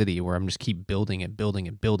Sim City where I'm just keep building and building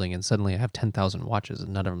and building, and suddenly I have 10,000 watches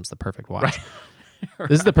and none of them's the perfect watch. Right.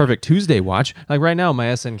 This is the perfect Tuesday watch. Like right now, my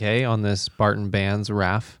SNK on this Barton Bands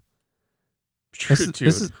RAF. This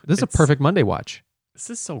is a perfect Monday watch. This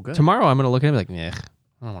is so good. Tomorrow I'm going to look at it and be like,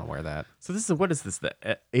 I don't want to wear that. So this is, what is this?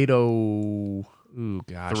 The 80... Ooh,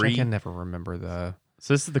 gosh. 3? I can never remember the...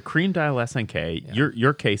 So this is the cream dial SNK. Yeah.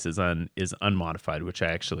 Your case is unmodified, which I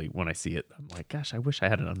actually, when I see it, I'm like, gosh, I wish I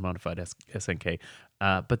had an unmodified SNK.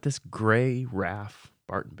 But this gray RAF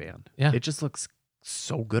Barton band, it just looks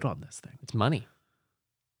so good on this thing. It's money.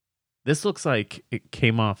 This looks like it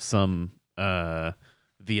came off some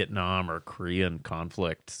Vietnam or Korean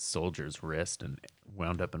conflict soldier's wrist and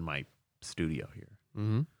wound up in my studio here.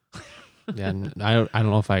 Mm-hmm. Yeah, and I don't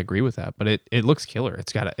know if I agree with that, but it looks killer.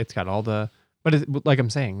 It's got all the, but like I'm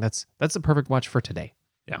saying, that's the perfect watch for today.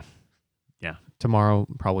 Yeah. Tomorrow,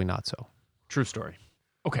 probably not so. True story.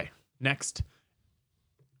 Okay, next.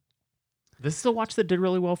 This is a watch that did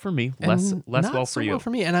really well for me. Less not well so for you. Well for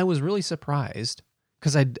me, and I was really surprised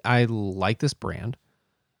because I like this brand,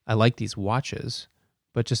 I like these watches,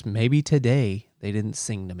 but just maybe today they didn't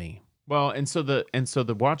sing to me. Well, and so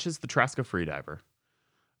the watch is the Traska Freediver.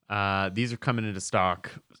 These are coming into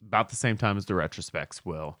stock about the same time as the Retrospects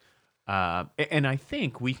will. And I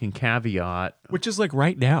think we can caveat, Which is like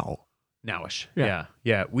right now. nowish. Yeah.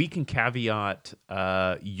 Yeah. We can caveat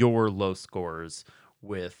your low scores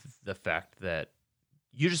with the fact that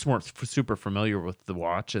you just weren't super familiar with the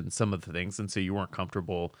watch and some of the things, and so you weren't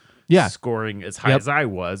comfortable scoring as high as I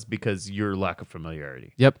was because your lack of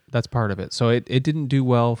familiarity. Yep, that's part of it. So it didn't do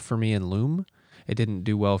well for me in Lume. It didn't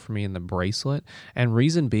do well for me in the bracelet. And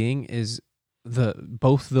reason being is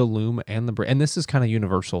both the Lume and and this is kind of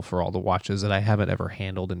universal for all the watches that I haven't ever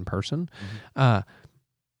handled in person. Mm-hmm.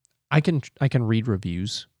 I can read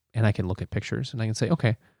reviews and I can look at pictures and I can say,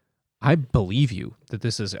 okay, I believe you that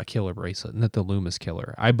this is a killer bracelet and that the Lume is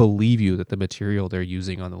killer. I believe you that the material they're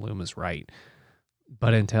using on the Lume is right.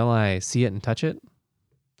 But until I see it and touch it,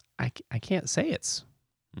 I can't say it's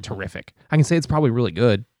terrific. I can say it's probably really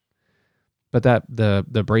good, but that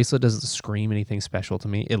the bracelet doesn't scream anything special to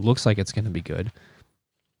me. It looks like it's going to be good,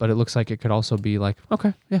 but it looks like it could also be like,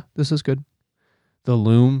 okay, yeah, this is good. The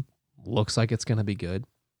Lume looks like it's going to be good,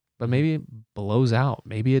 but maybe it blows out.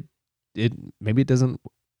 Maybe it doesn't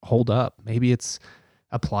hold up. Maybe it's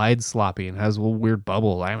applied sloppy and has a little weird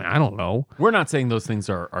bubble. I mean, I don't know. We're not saying those things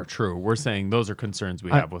are true. We're saying those are concerns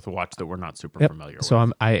we have with a watch that we're not super familiar with.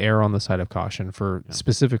 So I err on the side of caution for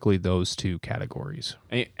specifically those two categories.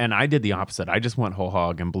 And I did the opposite. I just went whole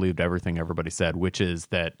hog and believed everything everybody said, which is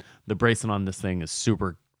that the bracelet on this thing is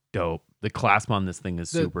super dope. The clasp on this thing is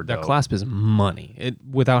super dope. The clasp is money.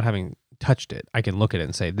 Without having touched it, I can look at it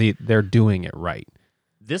and say they're doing it right.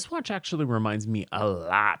 This watch actually reminds me a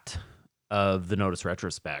lot of the Notice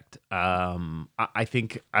Retrospect. I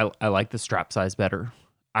think I like the strap size better.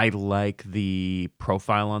 I like the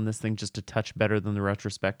profile on this thing just a touch better than the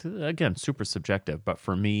Retrospect. Again, super subjective, but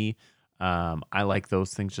for me, I like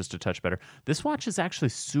those things just a touch better. This watch is actually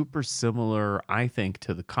super similar, I think,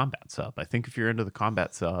 to the Combat Sub. I think if you're into the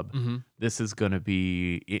Combat Sub, this is going to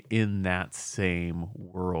be in that same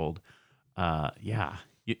world.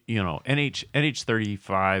 NH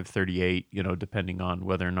 35, 38, depending on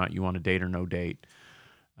whether or not you want a date or no date.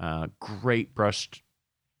 Great brushed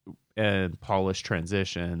and polished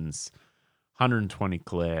transitions, 120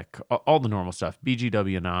 click, all the normal stuff.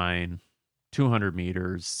 BGW9, 200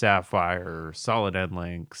 meters, sapphire, solid end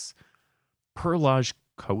links, perlage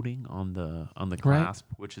coating on the clasp,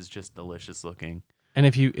 which is just delicious looking. And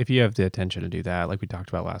if you have the attention to do that, like we talked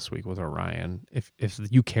about last week with Orion, if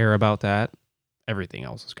you care about that, everything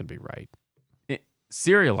else is going to be right.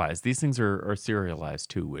 Serialized. These things are serialized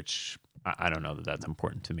too, which I don't know that that's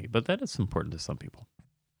important to me, but that is important to some people.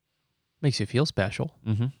 Makes you feel special.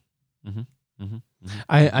 Mm-hmm.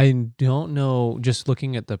 I don't know. Just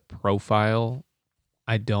looking at the profile,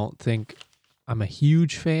 I don't think I'm a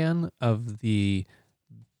huge fan of the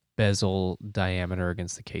bezel diameter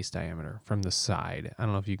against the case diameter from the side. I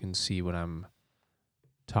don't know if you can see what I'm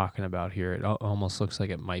talking about here. It almost looks like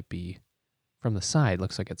it might be from the side.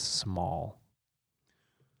 Looks like it's small.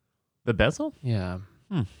 The bezel? Yeah.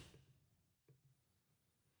 I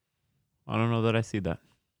don't know that I see that.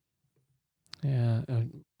 Yeah, it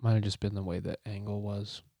might have just been the way the angle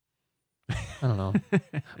was. I don't know.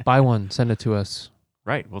 Buy one, send it to us.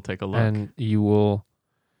 Right, we'll take a look. And you will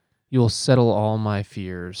You'll settle all my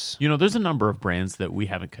fears. You know, there's a number of brands that we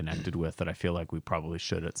haven't connected with that I feel like we probably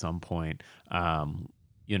should at some point.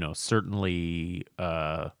 You know, certainly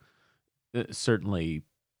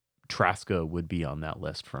Traska would be on that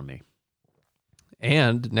list for me.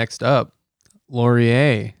 And next up,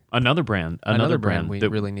 Laurier. Another brand we that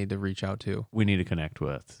really need to reach out to. we need to connect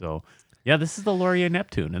with. So, yeah, this is the Laurier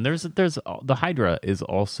Neptune, and there's the Hydra is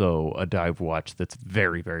also a dive watch that's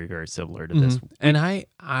very, very, very similar to this. And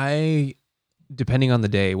I, depending on the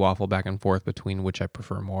day, waffle back and forth between which I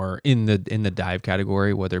prefer more in the dive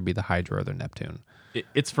category, whether it be the Hydra or the Neptune.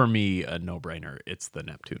 It's for me a no-brainer. It's the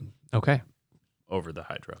Neptune Okay. over the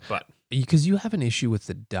Hydra, but Because you have an issue with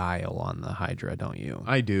the dial on the Hydra, don't you?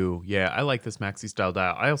 I do. Yeah, I like this maxi style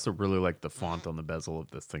dial. I also really like the font on the bezel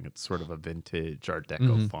of this thing. It's sort of a vintage Art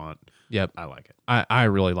Deco font. Yep. I like it. I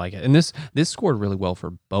really like it. And this scored really well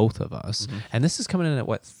for both of us. And this is coming in at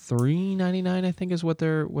what, $399, I think is what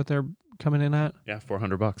they're coming in at. Yeah,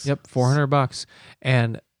 $400. Yep, $400.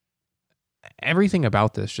 And everything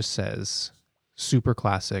about this just says super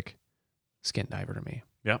classic skin diver to me.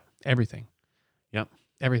 Yep. Everything. Yep.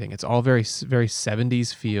 Everything. It's all very, very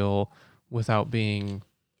 70s feel without being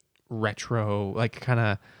retro, like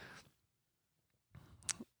kind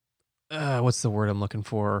of, what's the word I'm looking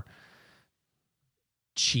for?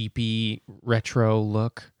 Cheapy retro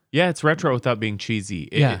look. Yeah, it's retro without being cheesy.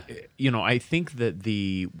 Yeah. You know, I think that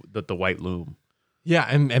the white loom. Yeah,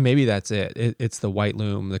 and maybe that's it. It's the white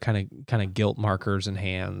loom, the kind of gilt markers and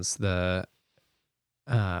hands, the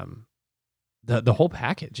whole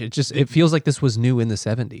package. It feels like this was new in the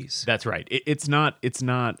 70s. That's right. It's not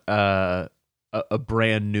a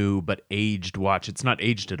brand new but aged watch. It's not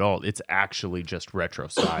aged at all. It's actually just retro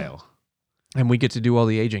style. And we get to do all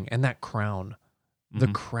the aging. And that crown. The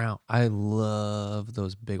crown. I love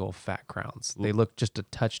those big old fat crowns. They look just a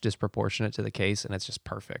touch disproportionate to the case, and it's just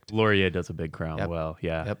perfect. Laurier does a big crown well.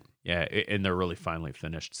 Yeah. Yep. Yeah, and they're really finely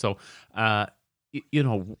finished. So, you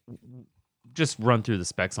know, just run through the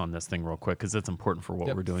specs on this thing real quick because it's important for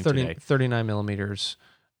what we're doing today. 39 millimeters,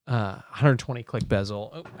 120 click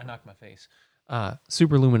bezel. Oh, I knocked my face.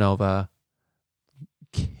 Super Luminova,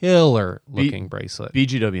 killer looking bracelet.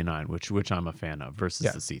 BGW9, which I'm a fan of, versus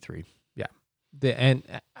the C3. Yeah,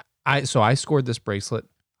 I scored this bracelet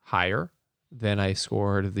higher than I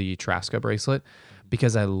scored the Traska bracelet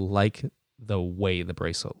because I like the way the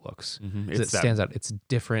bracelet looks. It stands out. It's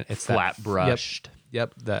different. It's flat brushed.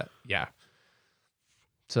 Yep.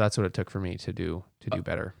 So that's what it took for me to do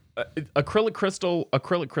better. Acrylic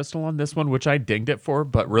crystal on this one, which I dinged it for,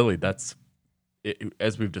 but really that's it,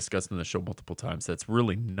 as we've discussed in the show multiple times. That's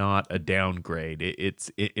really not a downgrade. It's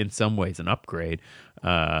in some ways an upgrade.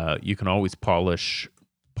 You can always polish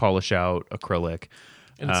out acrylic.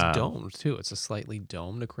 And it's domed too. It's a slightly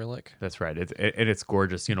domed acrylic. That's right. It's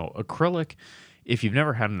gorgeous. You know, acrylic. If you've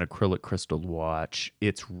never had an acrylic crystal watch,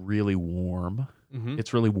 it's really warm.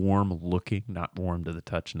 It's really warm looking, not warm to the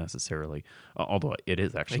touch necessarily. Although it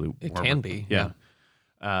is actually. It can be. Yeah.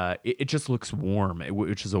 It just looks warm,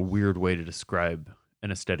 which is a weird way to describe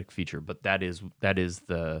an aesthetic feature, but that is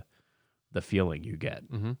the feeling you get.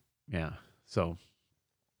 Yeah. So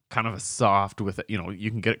kind of a soft with, you know,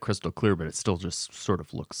 you can get it crystal clear, but it still just sort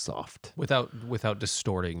of looks soft without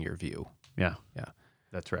distorting your view. Yeah.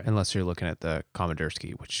 That's right. Unless you're looking at the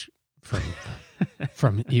Komodorski, which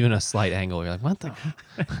from even a slight angle, you're like, what the?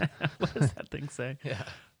 What does that thing say? Yeah.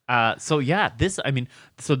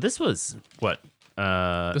 This was what?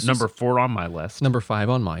 Number 4 on my list. Number 5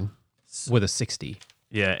 on mine with a 60.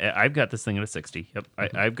 Yeah, I've got this thing at a 60. Yep.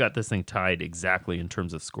 I've got this thing tied exactly in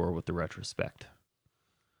terms of score with the Retrospect.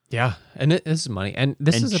 Yeah, and this is money. And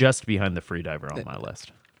this is just behind the Freediver on my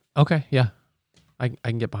list. Okay, yeah. I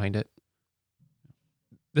can get behind it.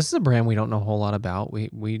 This is a brand we don't know a whole lot about. We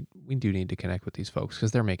do need to connect with these folks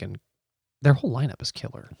because their whole lineup is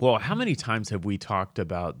killer. Well, how many times have we talked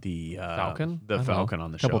about the Falcon? The Falcon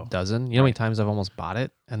on the show? A couple dozen. You know how many times I've almost bought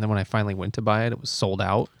it, and then when I finally went to buy it, it was sold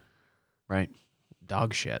out. Right.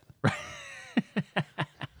 Dog shit.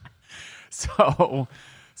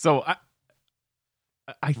 So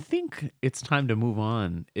I think it's time to move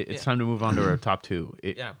on. It's time to move on to our top 2.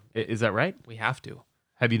 Is that right? We have to.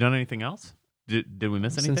 Have you done anything else? Did we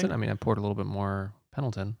miss anything? Since I poured a little bit more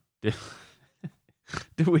Pendleton.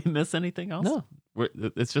 Did we miss anything else? No.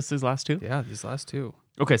 It's just these last 2? Yeah, these last 2.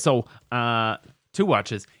 Okay, so 2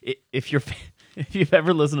 watches. If you've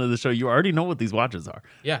ever listened to the show, you already know what these watches are.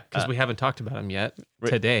 Yeah, because we haven't talked about them yet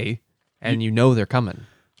today, and you know they're coming.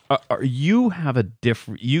 You have a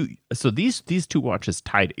different so these 2 watches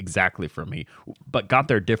tied exactly for me, but got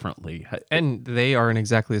there differently, and they are in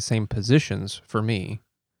exactly the same positions for me,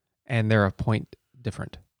 and they're a point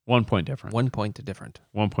different. 1 point different. 1 point to different.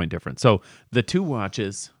 1 point different. So the two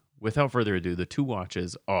watches, without further ado, the two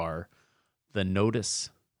watches are the Notice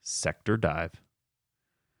Sector Dive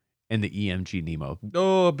and the EMG Nemo.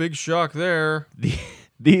 Oh, a big shock there.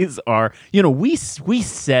 These are, we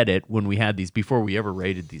said it when we had these before we ever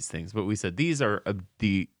rated these things, but we said these are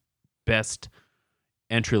the best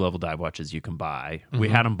entry-level dive watches you can buy. We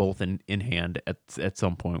had them both in hand at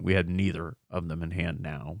some point. We had neither of them in hand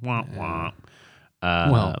now. Wah, wah.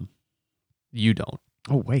 Well, you don't.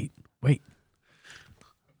 Oh, wait.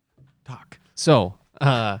 Talk. So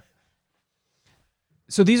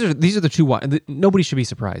these are the two. Nobody should be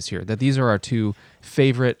surprised here that these are our two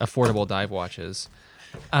favorite affordable dive watches,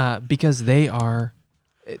 because they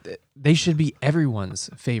should be everyone's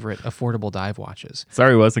favorite affordable dive watches.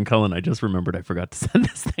 Sorry, Wes and Cullen. I just remembered I forgot to send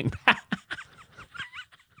this thing back.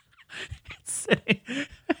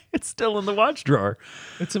 It's still in the watch drawer.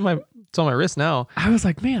 It's on my wrist now. I was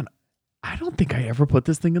like, man, I don't think I ever put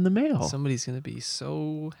this thing in the mail. Somebody's gonna be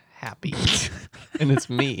so happy, and it's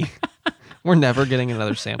me. We're never getting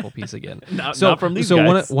another sample piece again. Not from these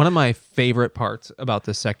guys. So one of my favorite parts about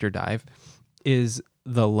this Sector Dive is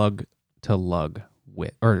the lug to lug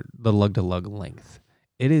width, or the lug to lug length.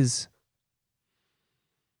 It is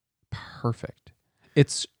perfect.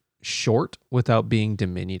 It's short without being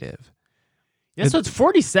diminutive. Yeah, so it's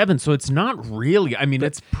 47, so it's not really,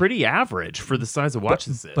 it's pretty average for the size of watch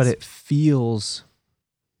this is. But it feels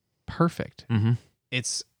perfect.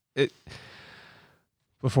 Mm-hmm.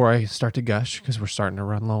 Before I start to gush, because we're starting to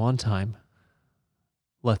run low on time,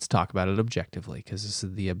 let's talk about it objectively, because this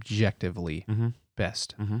is the objectively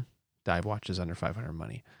best dive watches under 500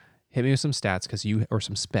 money. Hit me with some stats, or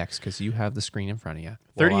some specs, because you have the screen in front of you.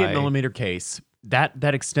 38 millimeter case.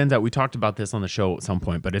 That extends out. We talked about this on the show at some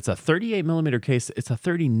point, but it's a 38 millimeter case. It's a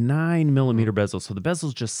 39 millimeter bezel. So the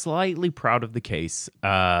bezel's just slightly proud of the case.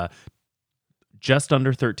 Just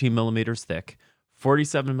under 13 millimeters thick.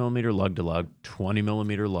 47 millimeter lug to lug. 20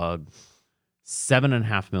 millimeter lug.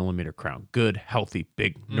 7.5 millimeter crown. Good, healthy,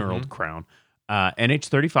 big knurled crown.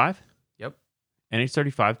 NH35. Yep.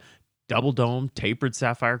 NH35. Double dome, tapered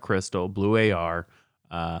sapphire crystal, blue AR.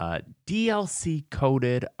 DLC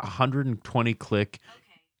coded 120 click.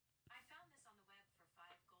 Okay, I found this on the web for 5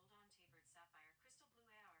 gold on tapered sapphire crystal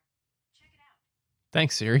blue AR. Check it out.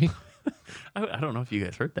 Thanks, Siri. I don't know if you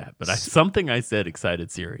guys heard that, but something I said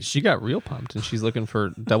excited Siri. She got real pumped, and she's looking for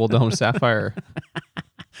double dome sapphire.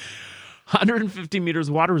 150 meters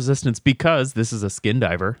water resistance, because this is a skin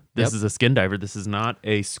diver. This is a skin diver. This is not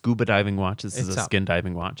a scuba diving watch. This is a skin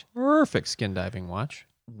diving watch. Perfect skin diving watch.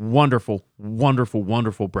 Wonderful, wonderful,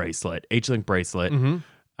 wonderful bracelet. H-Link bracelet.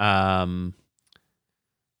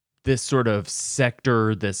 This sort of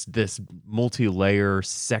sector, this multi-layer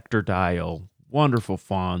sector dial. Wonderful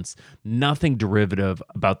fonts. Nothing derivative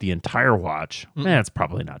about the entire watch. That's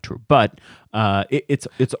probably not true, but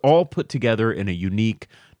it's all put together in a unique,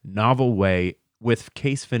 novel way with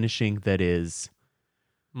case finishing that is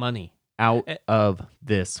money out of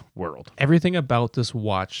this world. Everything about this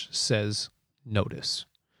watch says Notice.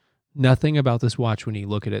 Nothing about this watch, when you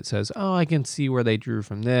look at it, says, oh, I can see where they drew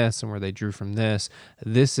from this and where they drew from this.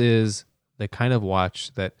 This is the kind of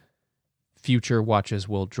watch that future watches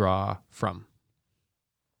will draw from.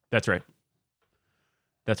 That's right.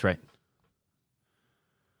 That's right.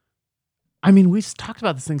 We've talked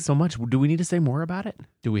about this thing so much. Do we need to say more about it?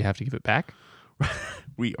 Do we have to give it back?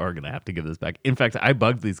 We are going to have to give this back. In fact, I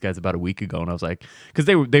bugged these guys about a week ago, and I was like, because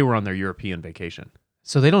they were on their European vacation.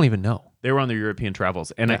 So they don't even know. They were on their European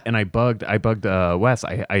travels, and I bugged Wes.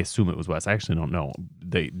 I assume it was Wes. I actually don't know.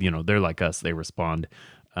 They're like us. They respond.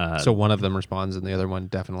 So one of them responds, and the other one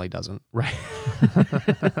definitely doesn't. Right.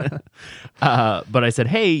 But I said,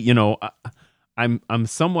 hey, I'm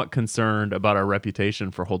somewhat concerned about our reputation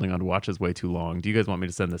for holding on to watches way too long. Do you guys want me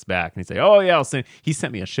to send this back? And he said, oh yeah, I'll send. He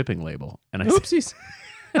sent me a shipping label, and I Oopsies.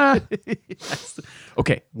 said, yes.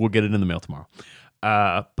 Okay, we'll get it in the mail tomorrow.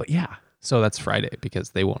 But yeah. So that's Friday,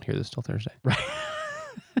 because they won't hear this till Thursday. Right.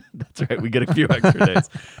 That's right. We get a few extra days.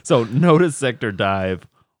 So Notice Sector Dive,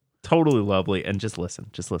 totally lovely. And just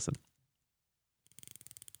listen.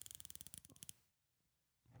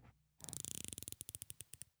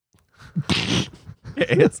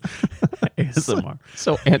 It's ASMR.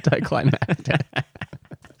 So anticlimactic.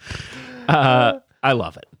 I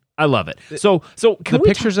love it. So can the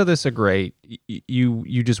pictures of this are great.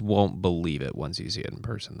 You just won't believe it once you see it in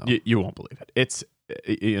person, though. You won't believe it. It's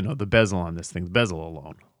the bezel on this thing, the bezel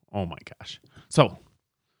alone. Oh my gosh. So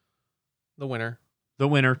the winner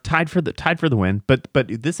tied for the win, but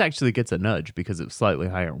this actually gets a nudge because it's slightly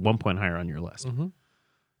higher, 1 point higher on your list. Mm-hmm.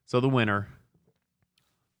 So the winner.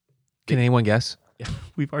 Can anyone guess?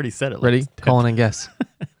 We've already said it. like Ready? 10 Call in and guess.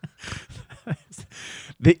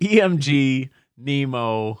 The EMG,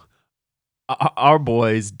 Nemo, our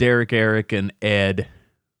boys, Derek, Eric, and Ed,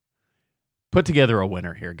 put together a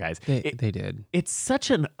winner here, guys. They did. It's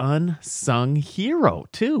such an unsung hero,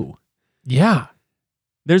 too. Yeah.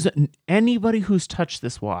 There's anybody who's touched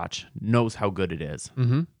this watch knows how good it is.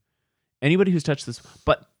 Mm-hmm. Anybody who's touched this,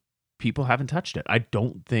 but people haven't touched it. I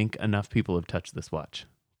don't think enough people have touched this watch.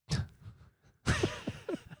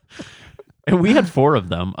 And we had 4 of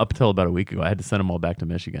them up until about a week ago. I had to send them all back to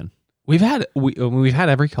Michigan. We've had every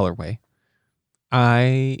colorway.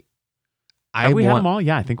 Have we had them all?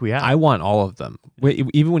 Yeah, I think we have. I want all of them.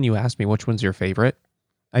 Even when you asked me which one's your favorite,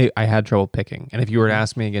 I had trouble picking. And if you were to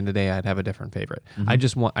ask me again today, I'd have a different favorite.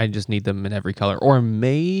 Mhm. I just need them in every color. Or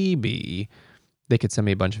maybe they could send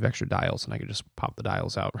me a bunch of extra dials and I could just pop the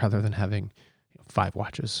dials out rather than having 5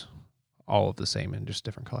 watches, all of the same in just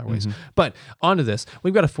different colorways. Mhm. But onto this,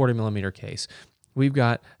 we've got a 40 millimeter case. We've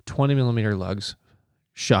got 20 millimeter lugs.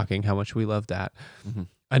 Shocking how much we love that. Mhm.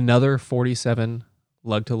 Another 47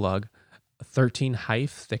 lug to lug, 13 height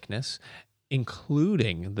thickness,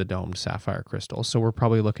 including the domed sapphire crystal. So we're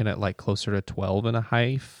probably looking at like closer to 12 and a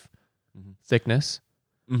half Mhm. thickness.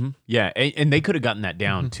 Mm-hmm. Yeah, and they could have gotten that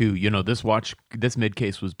down too. You know, this mid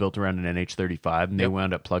case was built around an NH35, and they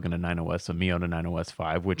wound up plugging a 90S, a Miyota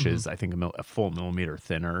 90S5, which is I think a full millimeter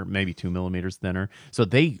thinner, maybe 2 millimeters thinner. So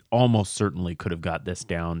they almost certainly could have got this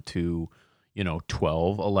down to,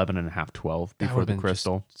 12, 11 and a half, 12 That before would've the been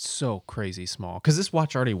crystal. just so crazy small because this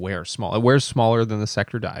watch already wears small. It wears smaller than the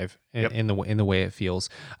Sector Dive in the way it feels.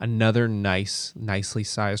 Another nicely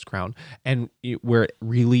sized crown, and where it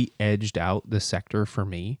really edged out the Sector for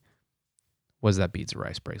me was that Beads of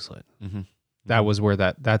Rice bracelet. Mm-hmm. That was where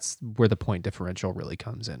that's where the point differential really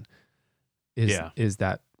comes in. Is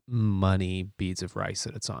that money Beads of Rice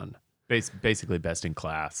that it's on? Basically best in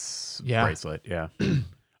class Yeah. bracelet. Yeah.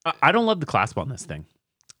 I don't love the clasp on this thing.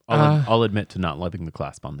 I'll admit to not loving the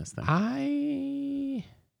clasp on this thing. I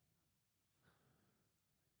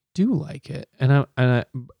do like it, and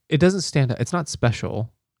it doesn't stand out. It's not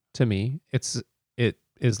special to me. It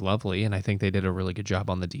is lovely, and I think they did a really good job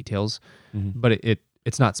on the details. Mhm. But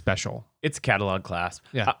it's not special. It's a catalog clasp.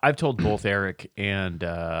 Yeah. I've told both Eric and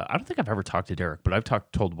I don't think I've ever talked to Derek, but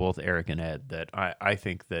I've told both Eric and Ed that I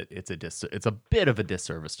think that it's a bit of a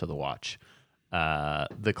disservice to the watch.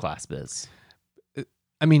 The clasp is.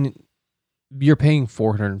 I mean, you're paying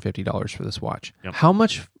 $450 for this watch. Yep. How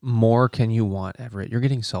much more can you want, Everett? You're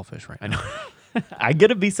getting selfish right I now. know. I get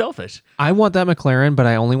to be selfish. I want that McLaren, but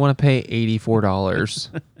I only want to pay $84.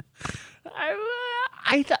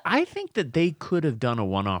 I think that they could have done a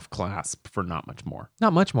one-off clasp for not much more.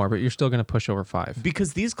 Not much more, but you're still going to push over 5.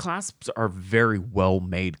 Because these clasps are very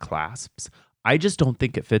well-made clasps. I just don't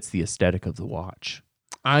think it fits the aesthetic of the watch.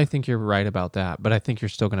 I think you're right about that, but I think you're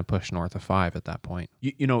still going to push north of 5 at that point.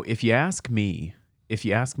 If you ask me,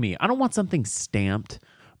 I don't want something stamped,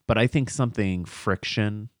 but I think something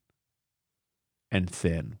friction and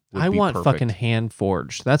thin would I be want perfect. fucking hand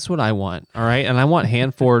forged. That's what I want. All right. And I want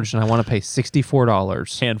hand forged and I want to pay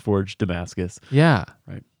 $64. hand-forged Damascus. Yeah.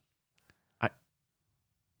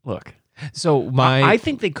 Look, So I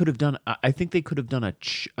think they could have done. I think they could have done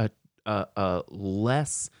a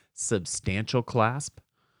less substantial clasp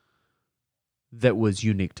that was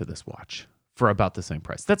unique to this watch for about the same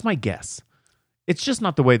price. That's my guess. It's just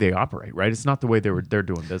not the way they operate, right? It's not the way they're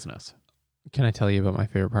doing business. Can I tell you about my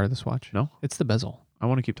favorite part of this watch? No? It's the bezel. I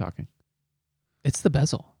want to keep talking. It's the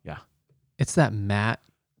bezel. Yeah. It's that matte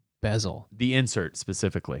bezel. The insert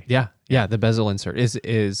specifically. Yeah. Yeah. The bezel insert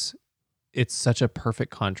is it's such a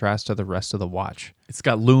perfect contrast to the rest of the watch. It's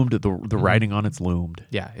got loomed. The writing on it's loomed.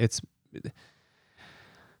 Yeah.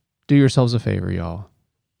 Do yourselves a favor, y'all.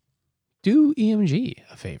 Do EMG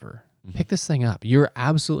a favor. Pick this thing up. You're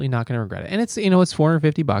absolutely not going to regret it. And it's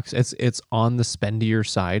 $450. It's on the spendier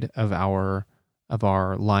side of our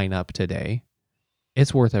lineup today.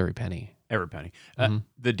 It's worth every penny. Every penny. Mhm.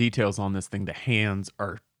 The details on this thing, the hands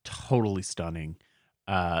are totally stunning.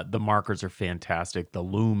 The markers are fantastic. The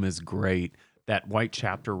loom is great. That white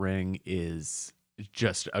chapter ring is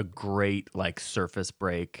just a great surface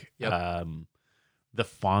break. Yep. The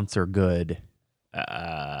fonts are good.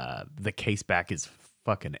 The case back is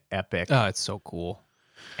fucking epic. Oh, it's so cool.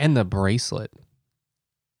 And the bracelet.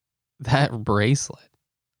 That bracelet.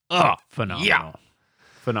 Oh, phenomenal. Yeah.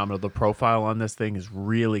 Phenomenal. The profile on this thing is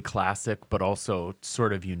really classic, but also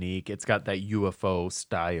sort of unique. It's got that UFO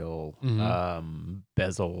style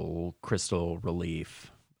bezel crystal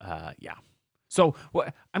relief. Yeah. So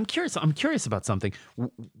I'm curious. I'm curious about something.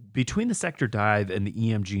 Between the Sector Dive and the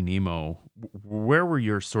EMG Nemo, where were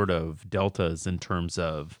your sort of deltas in terms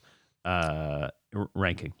of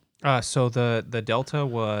ranking? So the delta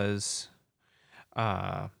was,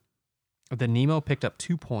 the Nemo picked up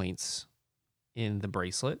 2 points in the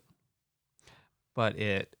bracelet, but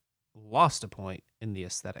it lost a point in the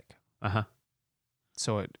aesthetic. Uh-huh.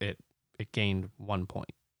 So it gained 1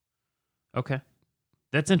 point. Okay.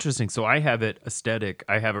 That's interesting. So I have it aesthetic.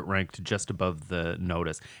 I have it ranked just above the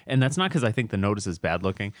Notice. And that's not because I think the Notice is bad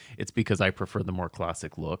looking. It's because I prefer the more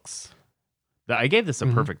classic looks. I gave this a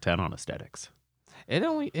perfect 10 on aesthetics. It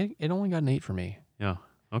only got an 8 for me. Yeah.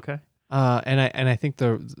 Okay. And I think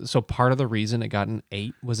so part of the reason it got an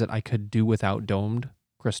 8 was that I could do without domed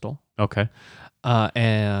crystal. Okay.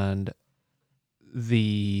 And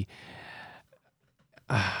the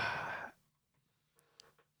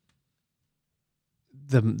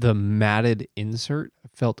matted insert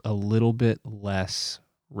felt a little bit less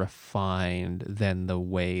refined than the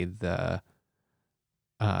way the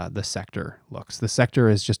Sector looks. The Sector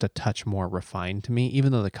is just a touch more refined to me,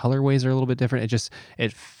 even though the colorways are a little bit different.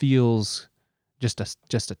 It feels just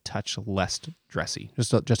a touch less dressy,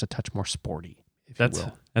 just a touch more sporty. If you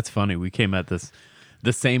will. That's funny. We came at this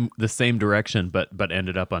the same direction, but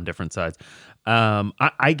ended up on different sides.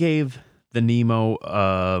 I gave the Nemo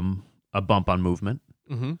a bump on movement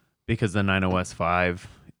because the 9OS5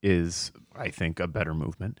 is, I think, a better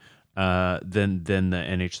movement than the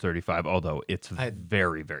NH35, although it's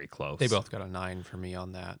very, very close. They both got a 9 for me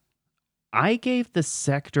on that. I gave the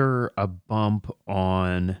Sector a bump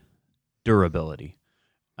on durability.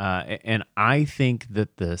 And I think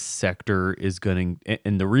that the Sector is going to,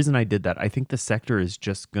 and the reason I did that, I think the Sector is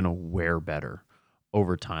just going to wear better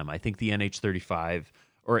over time. I think the NH35,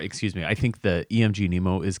 I think the EMG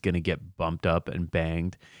Nemo is going to get bumped up and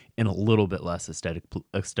banged in a little bit less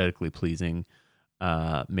aesthetically pleasing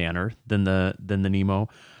manner than the Nemo.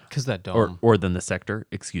 Because that dome. Or than the Sector,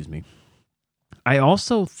 excuse me. I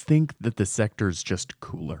also think that the Sector is just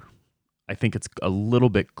cooler. I think it's a little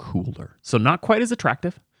bit cooler. So not quite as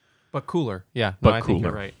attractive. But cooler, yeah. But I cooler. think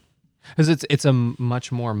you're right. Because it's a much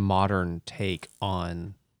more modern take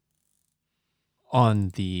on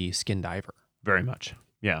the Skin Diver. Very much.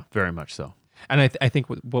 Yeah, very much so. And I think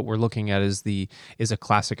what we're looking at is a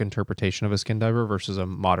classic interpretation of a Skin Diver versus a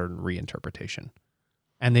modern reinterpretation.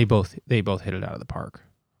 And they both hit it out of the park.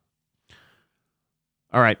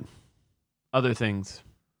 All right. Other things,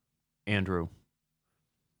 Andrew.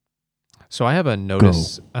 So I have a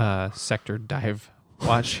Notice Sector Dive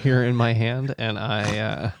watch here in my hand, and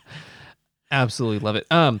I absolutely love it.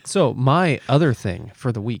 So my other thing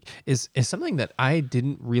for the week is something that I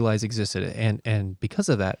didn't realize existed, and because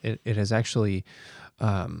of that, it has actually,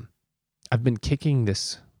 I've been kicking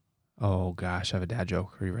this. Oh gosh, I have a dad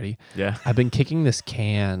joke. Are you ready? Yeah. I've been kicking this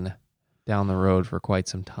can down the road for quite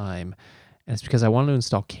some time, and it's because I wanted to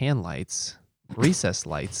install can lights, recess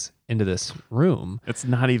lights, into this room. It's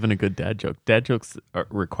not even a good dad joke. Dad jokes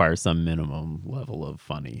require some minimum level of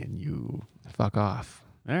funny, and you fuck off.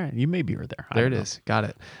 All right, you maybe were there. There it is. Got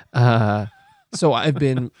it. So I've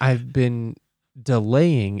been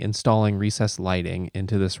delaying installing recessed lighting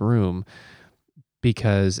into this room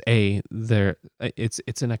because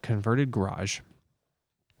it's in a converted garage.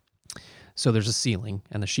 So there's a ceiling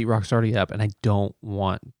and the sheetrock's already up, and I don't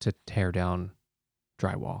want to tear down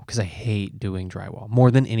drywall because I hate doing drywall more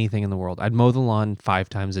than anything in the world. I'd mow the lawn 5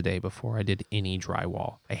 times a day before I did any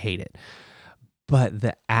drywall. I hate it. But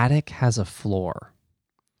the attic has a floor.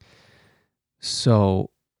 So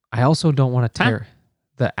I also don't want to tear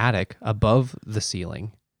the attic above the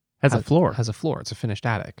ceiling. Has a floor. Has a floor. It's a finished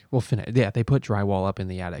attic. Well, they put drywall up in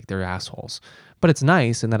the attic. They're assholes. But it's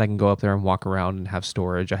nice in that I can go up there and walk around and have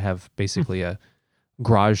storage. I have basically a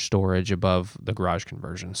garage storage above the garage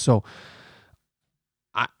conversion. So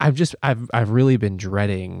I've really been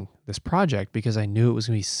dreading this project because I knew it was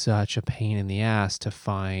going to be such a pain in the ass to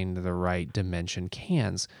find the right dimension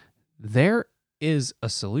cans. There is a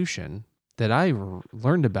solution that I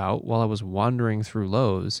learned about while I was wandering through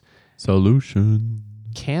Lowe's. Solution.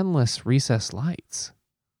 Canless recessed lights.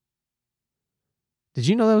 Did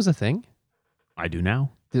you know that was a thing? I do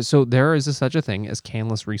now. So there is such a thing as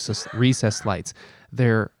canless recessed lights.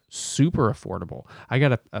 They're super affordable. I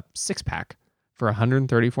got a 6-pack for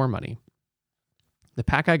 $134 money. The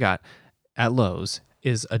pack I got at Lowe's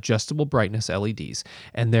is adjustable brightness LEDs,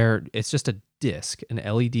 and it's just a disc, an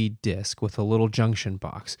LED disc with a little junction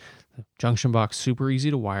box. The junction box, super easy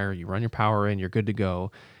to wire. You run your power in, you're good to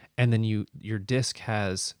go. And then your disc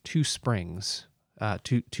has 2 springs,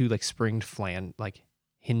 two like springed flan, like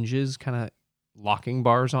hinges kind of locking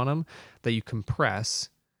bars on them that you compress,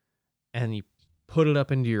 and you put it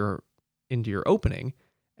up into your opening,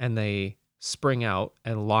 and they spring out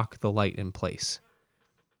and lock the light in place.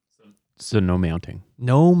 So no mounting.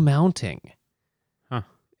 No mounting. Huh.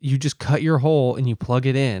 You just cut your hole and you plug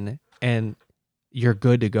it in, and you're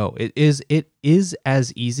good to go. It is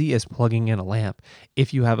as easy as plugging in a lamp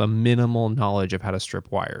if you have a minimal knowledge of how to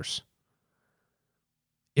strip wires.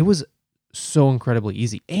 It was so incredibly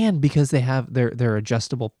easy. And because they have their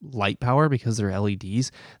adjustable light power, because they're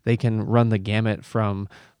LEDs, they can run the gamut from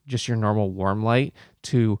just your normal warm light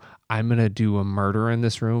to, I'm going to do a murder in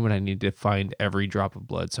this room and I need to find every drop of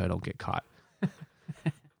blood so I don't get caught.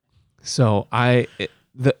 So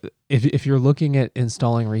if you're looking at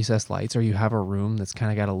installing recessed lights, or you have a room that's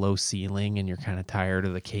kind of got a low ceiling and you're kind of tired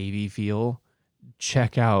of the cavey feel,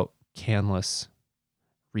 check out Canlis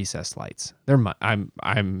recessed lights.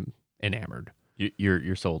 I'm enamored.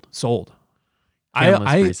 You're sold. Sold. Canlis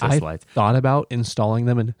I recessed lights. thought about installing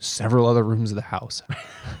them in several other rooms of the house. I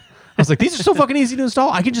was like, these are so fucking easy to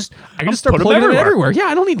install. I can just start put 'em plugging them everywhere. everywhere. Yeah,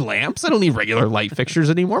 I don't need lamps. I don't need regular light fixtures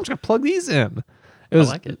anymore. I'm just gonna plug these in. It was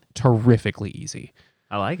like it. terrifically easy.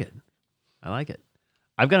 I like it.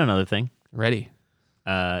 I've got another thing. Ready?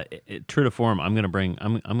 True to form, I'm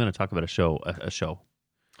gonna talk about a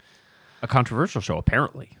controversial show,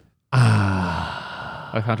 apparently.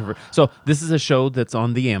 So this is a show that's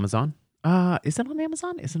on the Amazon. Is it on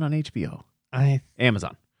Amazon? Is it on HBO?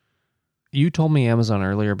 Amazon. You told me Amazon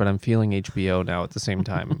earlier, but I'm feeling HBO now at the same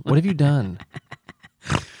time. What have you done?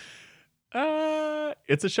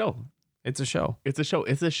 It's a show. It's a show. It's a show.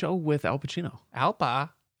 It's a show with Al Pacino.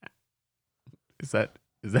 Alpa. Is that?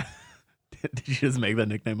 Did you just make that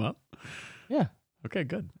nickname up? Yeah. Okay,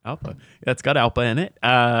 good. Alpa. Yeah, it's got Alpa in it.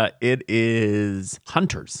 It is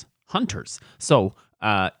Hunters. So,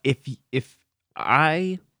 if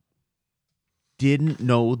I didn't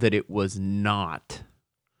know that it was not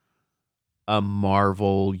a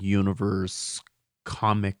Marvel Universe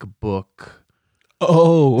comic book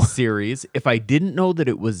series, if I didn't know that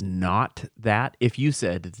it was not that, if you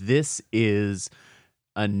said this is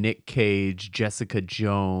a Nick Cage, Jessica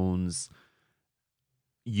Jones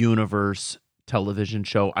universe television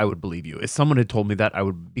show, I would believe you. If someone had told me that, I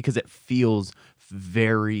would, because it feels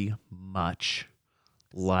very much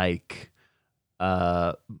like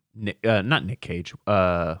not Nick Cage,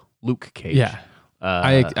 Luke Cage. Yeah.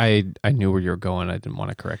 I knew where you were going. I didn't want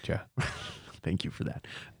to correct you. Thank you for that.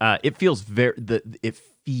 It feels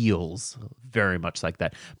very much like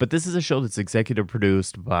that. But this is a show that's executive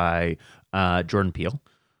produced by Jordan Peele,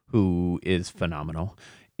 who is phenomenal.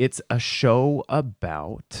 It's a show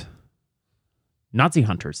about Nazi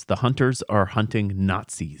hunters. The hunters are hunting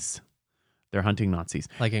Nazis. They're hunting Nazis.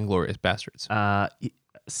 Like Inglourious Bastards.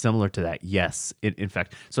 Similar to that, yes. In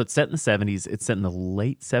fact, so it's set in the 70s. It's set in the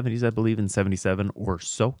late 70s, I believe, in 77 or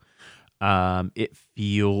so. It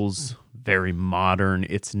feels very modern.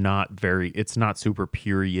 It's not super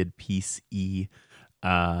period piece-y.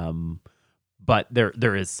 But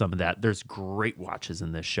there is some of that. There's great watches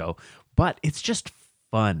in this show, but it's just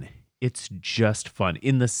fun. It's just fun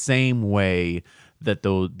in the same way that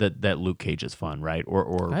that Luke Cage is fun, right?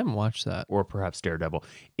 Or I haven't watched that. Or perhaps Daredevil.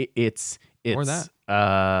 It's Or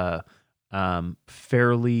that.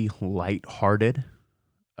 Fairly lighthearted.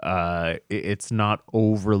 It's not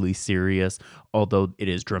overly serious, although it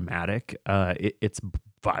is dramatic. It's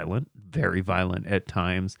violent, very violent at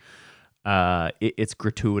times. It's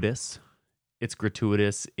gratuitous. It's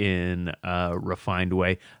gratuitous in a refined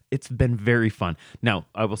way. It's been very fun. Now,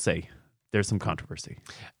 I will say, there's some controversy,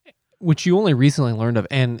 which you only recently learned of,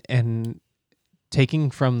 and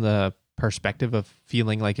taking from the perspective of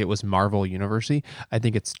feeling like it was Marvel University, I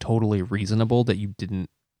think it's totally reasonable that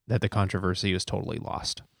that the controversy was totally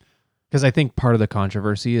lost. Because I think part of the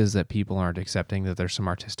controversy is that people aren't accepting that there's some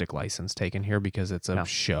artistic license taken here because it's a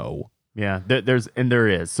show. Yeah, there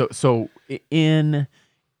is. So in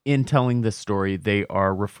telling this story, they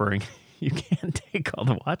are referring. You can't take all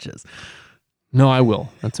the watches. No, I will.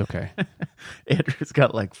 That's okay. Andrew's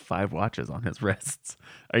got like 5 watches on his wrists.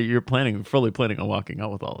 You're fully planning on walking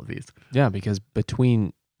out with all of these. Yeah, because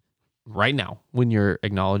between right now, when you're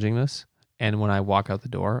acknowledging this, and when I walk out the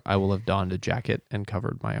door, I will have donned a jacket and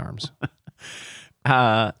covered my arms.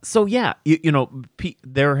 So yeah,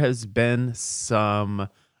 there has been some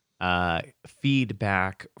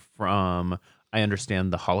feedback from, I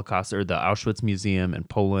understand, the Holocaust or the Auschwitz Museum in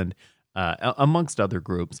Poland, amongst other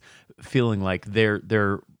groups, feeling like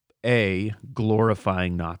they're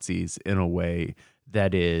glorifying Nazis in a way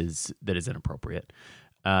that is inappropriate,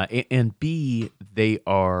 and B, they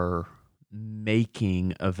are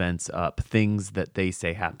making events up, things that they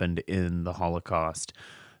say happened in the Holocaust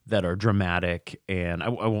that are dramatic, and I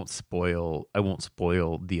won't spoil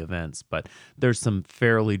the events, but there's some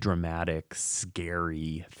fairly dramatic,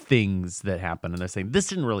 scary things that happen, and they're saying this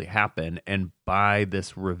didn't really happen, and by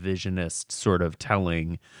this revisionist sort of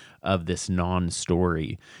telling of this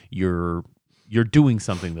non-story, you're doing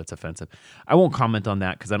something that's offensive. I won't comment on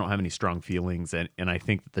that because I don't have any strong feelings, and I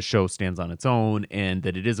think that the show stands on its own and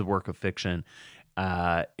that it is a work of fiction.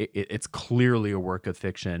 It's clearly a work of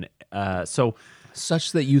fiction.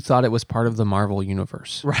 Such that you thought it was part of the Marvel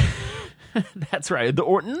universe. Right. That's right.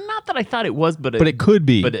 Or not that I thought it was, but it could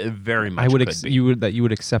be. But it very much I would could be. you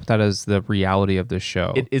would accept that as the reality of the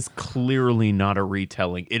show. It is clearly not a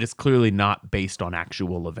retelling. It is clearly not based on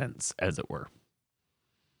actual events, as it were.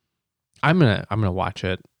 I'm gonna watch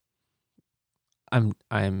it. I'm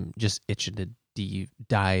just itching to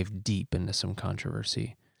dive deep into some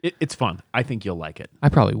controversy. It's fun. I think you'll like it. I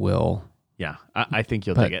probably will. Yeah, I think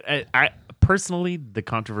you'll dig it. I personally, the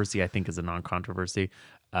controversy I think is a non-controversy.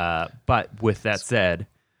 But with that said,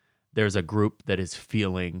 there's a group that is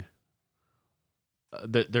feeling.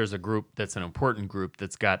 There's a group that's an important group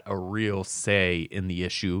that's got a real say in the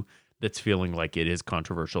issue. That's feeling like it is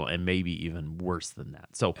controversial and maybe even worse than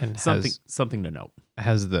that. So something to note.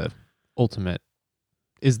 Has the ultimate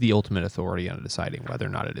authority on deciding whether or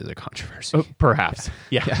not it is a controversy. Perhaps.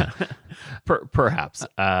 Yeah. Perhaps.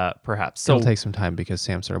 So it'll take some time because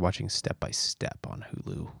Sam started watching Step by Step on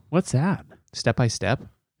Hulu. What's that? Step by Step?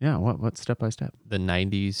 Yeah, what Step by Step? The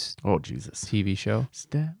 90s Jesus. TV show.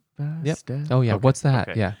 Step by Step. Oh yeah, Okay. what's that?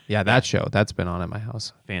 Okay. Yeah, that show. That's been on at my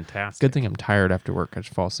house. Fantastic. Good thing I'm tired after work. I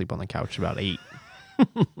just fall asleep on the couch about 8.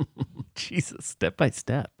 Jesus, Step by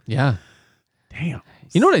Step. Yeah. Damn.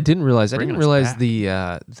 You know what I didn't realize? I Bringing didn't us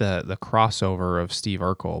realize back. the crossover of Steve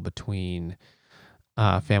Urkel between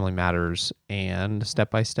Family Matters and Step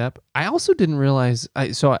by Step. I also didn't realize.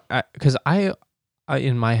 Because I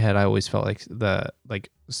in my head I always felt like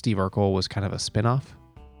Steve Urkel was kind of a spinoff.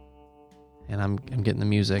 And I'm getting the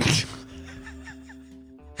music.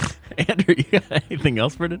 Andrew, you got anything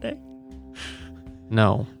else for today?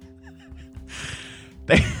 No.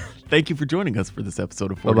 Thank you for joining us for this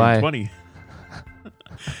episode of 40 Bye-bye. and 20.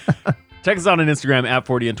 Check us out on Instagram at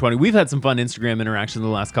 40 and 20. We've had some fun Instagram interaction the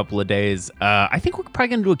last couple of days. I think we're probably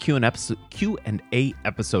going to do a Q&A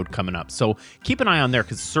episode coming up. So keep an eye on there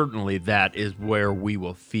because certainly that is where we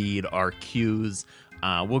will feed our Qs.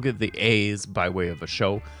 We'll give the A's by way of a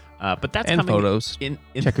show. But that's And coming photos. in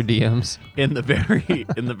Check your DMs. in the very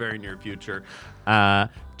near future.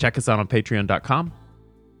 Check us out on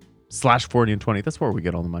patreon.com/40 and 20. That's where we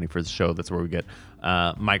get all the money for the show. That's where we get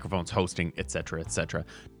microphones, hosting, etc., etc.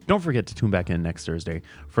 Don't forget to tune back in next Thursday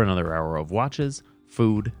for another hour of watches,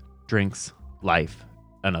 food, drinks, life,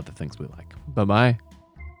 and other things we like. Bye-bye.